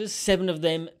 24 touches, 7 of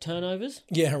them turnovers.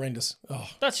 Yeah, horrendous. Oh.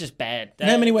 That's just bad.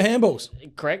 How many were handballs?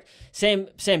 Correct. Sam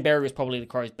Berry was probably the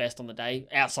Crows' best on the day,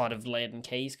 outside of Laird and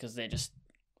Keys, because they're just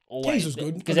always... Keys was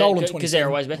good. Because they're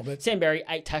always best. Sam Berry,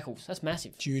 8 tackles. That's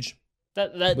massive. It's huge. We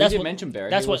did mention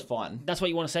Berry. He was fine. That's what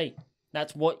you want to see.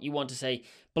 That's what you want to see.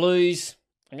 Blues,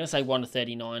 I'm going to say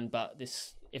 1-39, but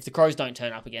if the Crows don't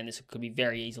turn up again, this could be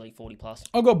very easily 40+.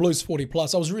 I've got Blues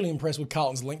 40+. I was really impressed with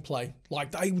Carlton's link play.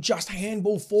 Like, they just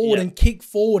handball forward and kick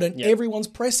forward, and everyone's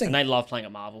pressing. And they love playing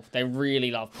at Marvel. They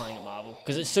really love playing at Marvel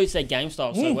because it suits their game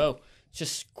style so well. It's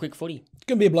just quick footy. It's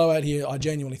going to be a blowout here. I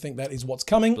genuinely think that is what's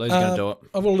coming. Blues going to do it.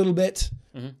 I've got a little bet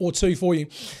or 2 for you.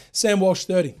 Sam Walsh,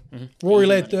 30. Rory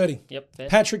Laird, 30. Yep, fair.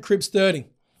 Patrick Cripps, 30.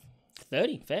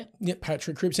 30, fair. Yep,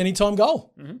 Patrick Cripps, anytime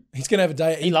goal. He's going to have a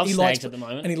day. He loves snags at the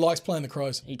moment. And he likes playing the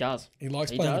Crows. He does. He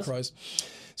likes playing the Crows.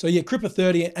 So, yeah, Cripper,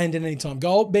 30 and an anytime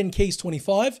goal. Ben Keys,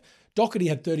 25. Doherty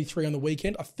had 33 on the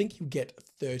weekend. I think he'll get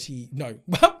 30. No,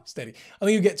 steady. I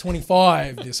think he'll get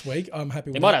 25 this week. I'm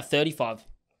happy with that. They might have 35,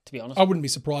 to be honest. I wouldn't be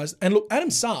surprised. And look, Adam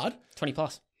Sard.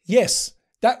 20+. Yes.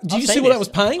 Did you see what that was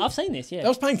paying? I've seen this, yeah. That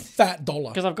was paying fat dollar.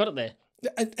 Because I've got it there.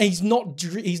 And he's not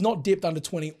dipped under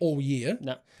 20 all year.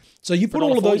 No. So you put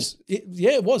all of those...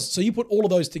 it was. So you put all of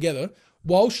those together.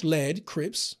 Walsh, Laird,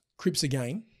 Cripps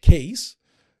again, Keys,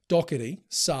 Doherty,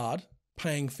 Sard,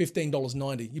 paying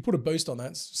 $15.90. You put a boost on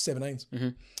that, it's 17s.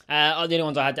 The only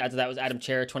ones I had to add to that was Adam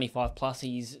Chera, 25+.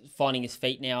 He's finding his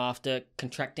feet now after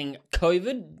contracting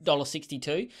COVID,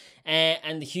 $1.62.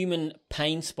 And the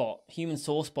human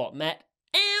sore spot, Matt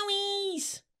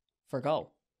Owies, for a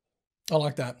goal. I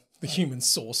like that. The human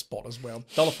sore spot as well.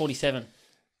 $1.47.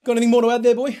 Got anything more to add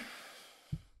there, boy?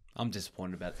 I'm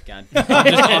disappointed about the game.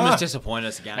 I'm just disappointed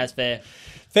it's a game. That's fair.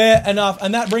 Fair enough.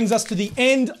 And that brings us to the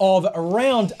end of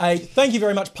round 8. Thank you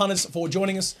very much, punters, for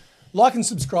joining us. Like and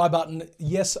subscribe button.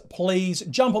 Yes, please.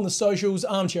 Jump on the socials.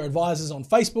 Armchair Advisors on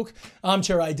Facebook.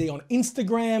 Armchair AD on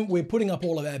Instagram. We're putting up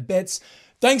all of our bets.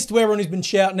 Thanks to everyone who's been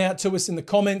shouting out to us in the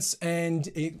comments. And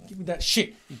give me that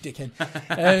shit, you dickhead.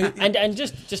 And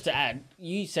just to add,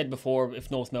 you said before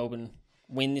if North Melbourne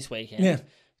win this weekend. Yeah.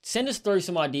 Send us through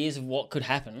some ideas of what could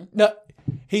happen. No,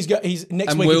 he's next and week.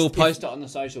 And we'll post it on the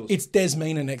socials. It's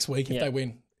Desmonds next week if they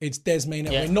win. It's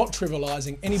Desmonds. Yeah. We're not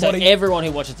trivialising anybody. So everyone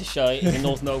who watches this show is a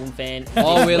North Melbourne fan.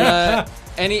 Oh, we'll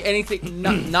anything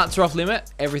nuts are off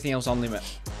limit. Everything else on limit.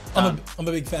 I'm a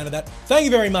big fan of that. Thank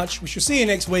you very much. We shall see you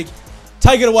next week.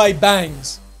 Take it away,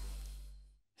 Bangs.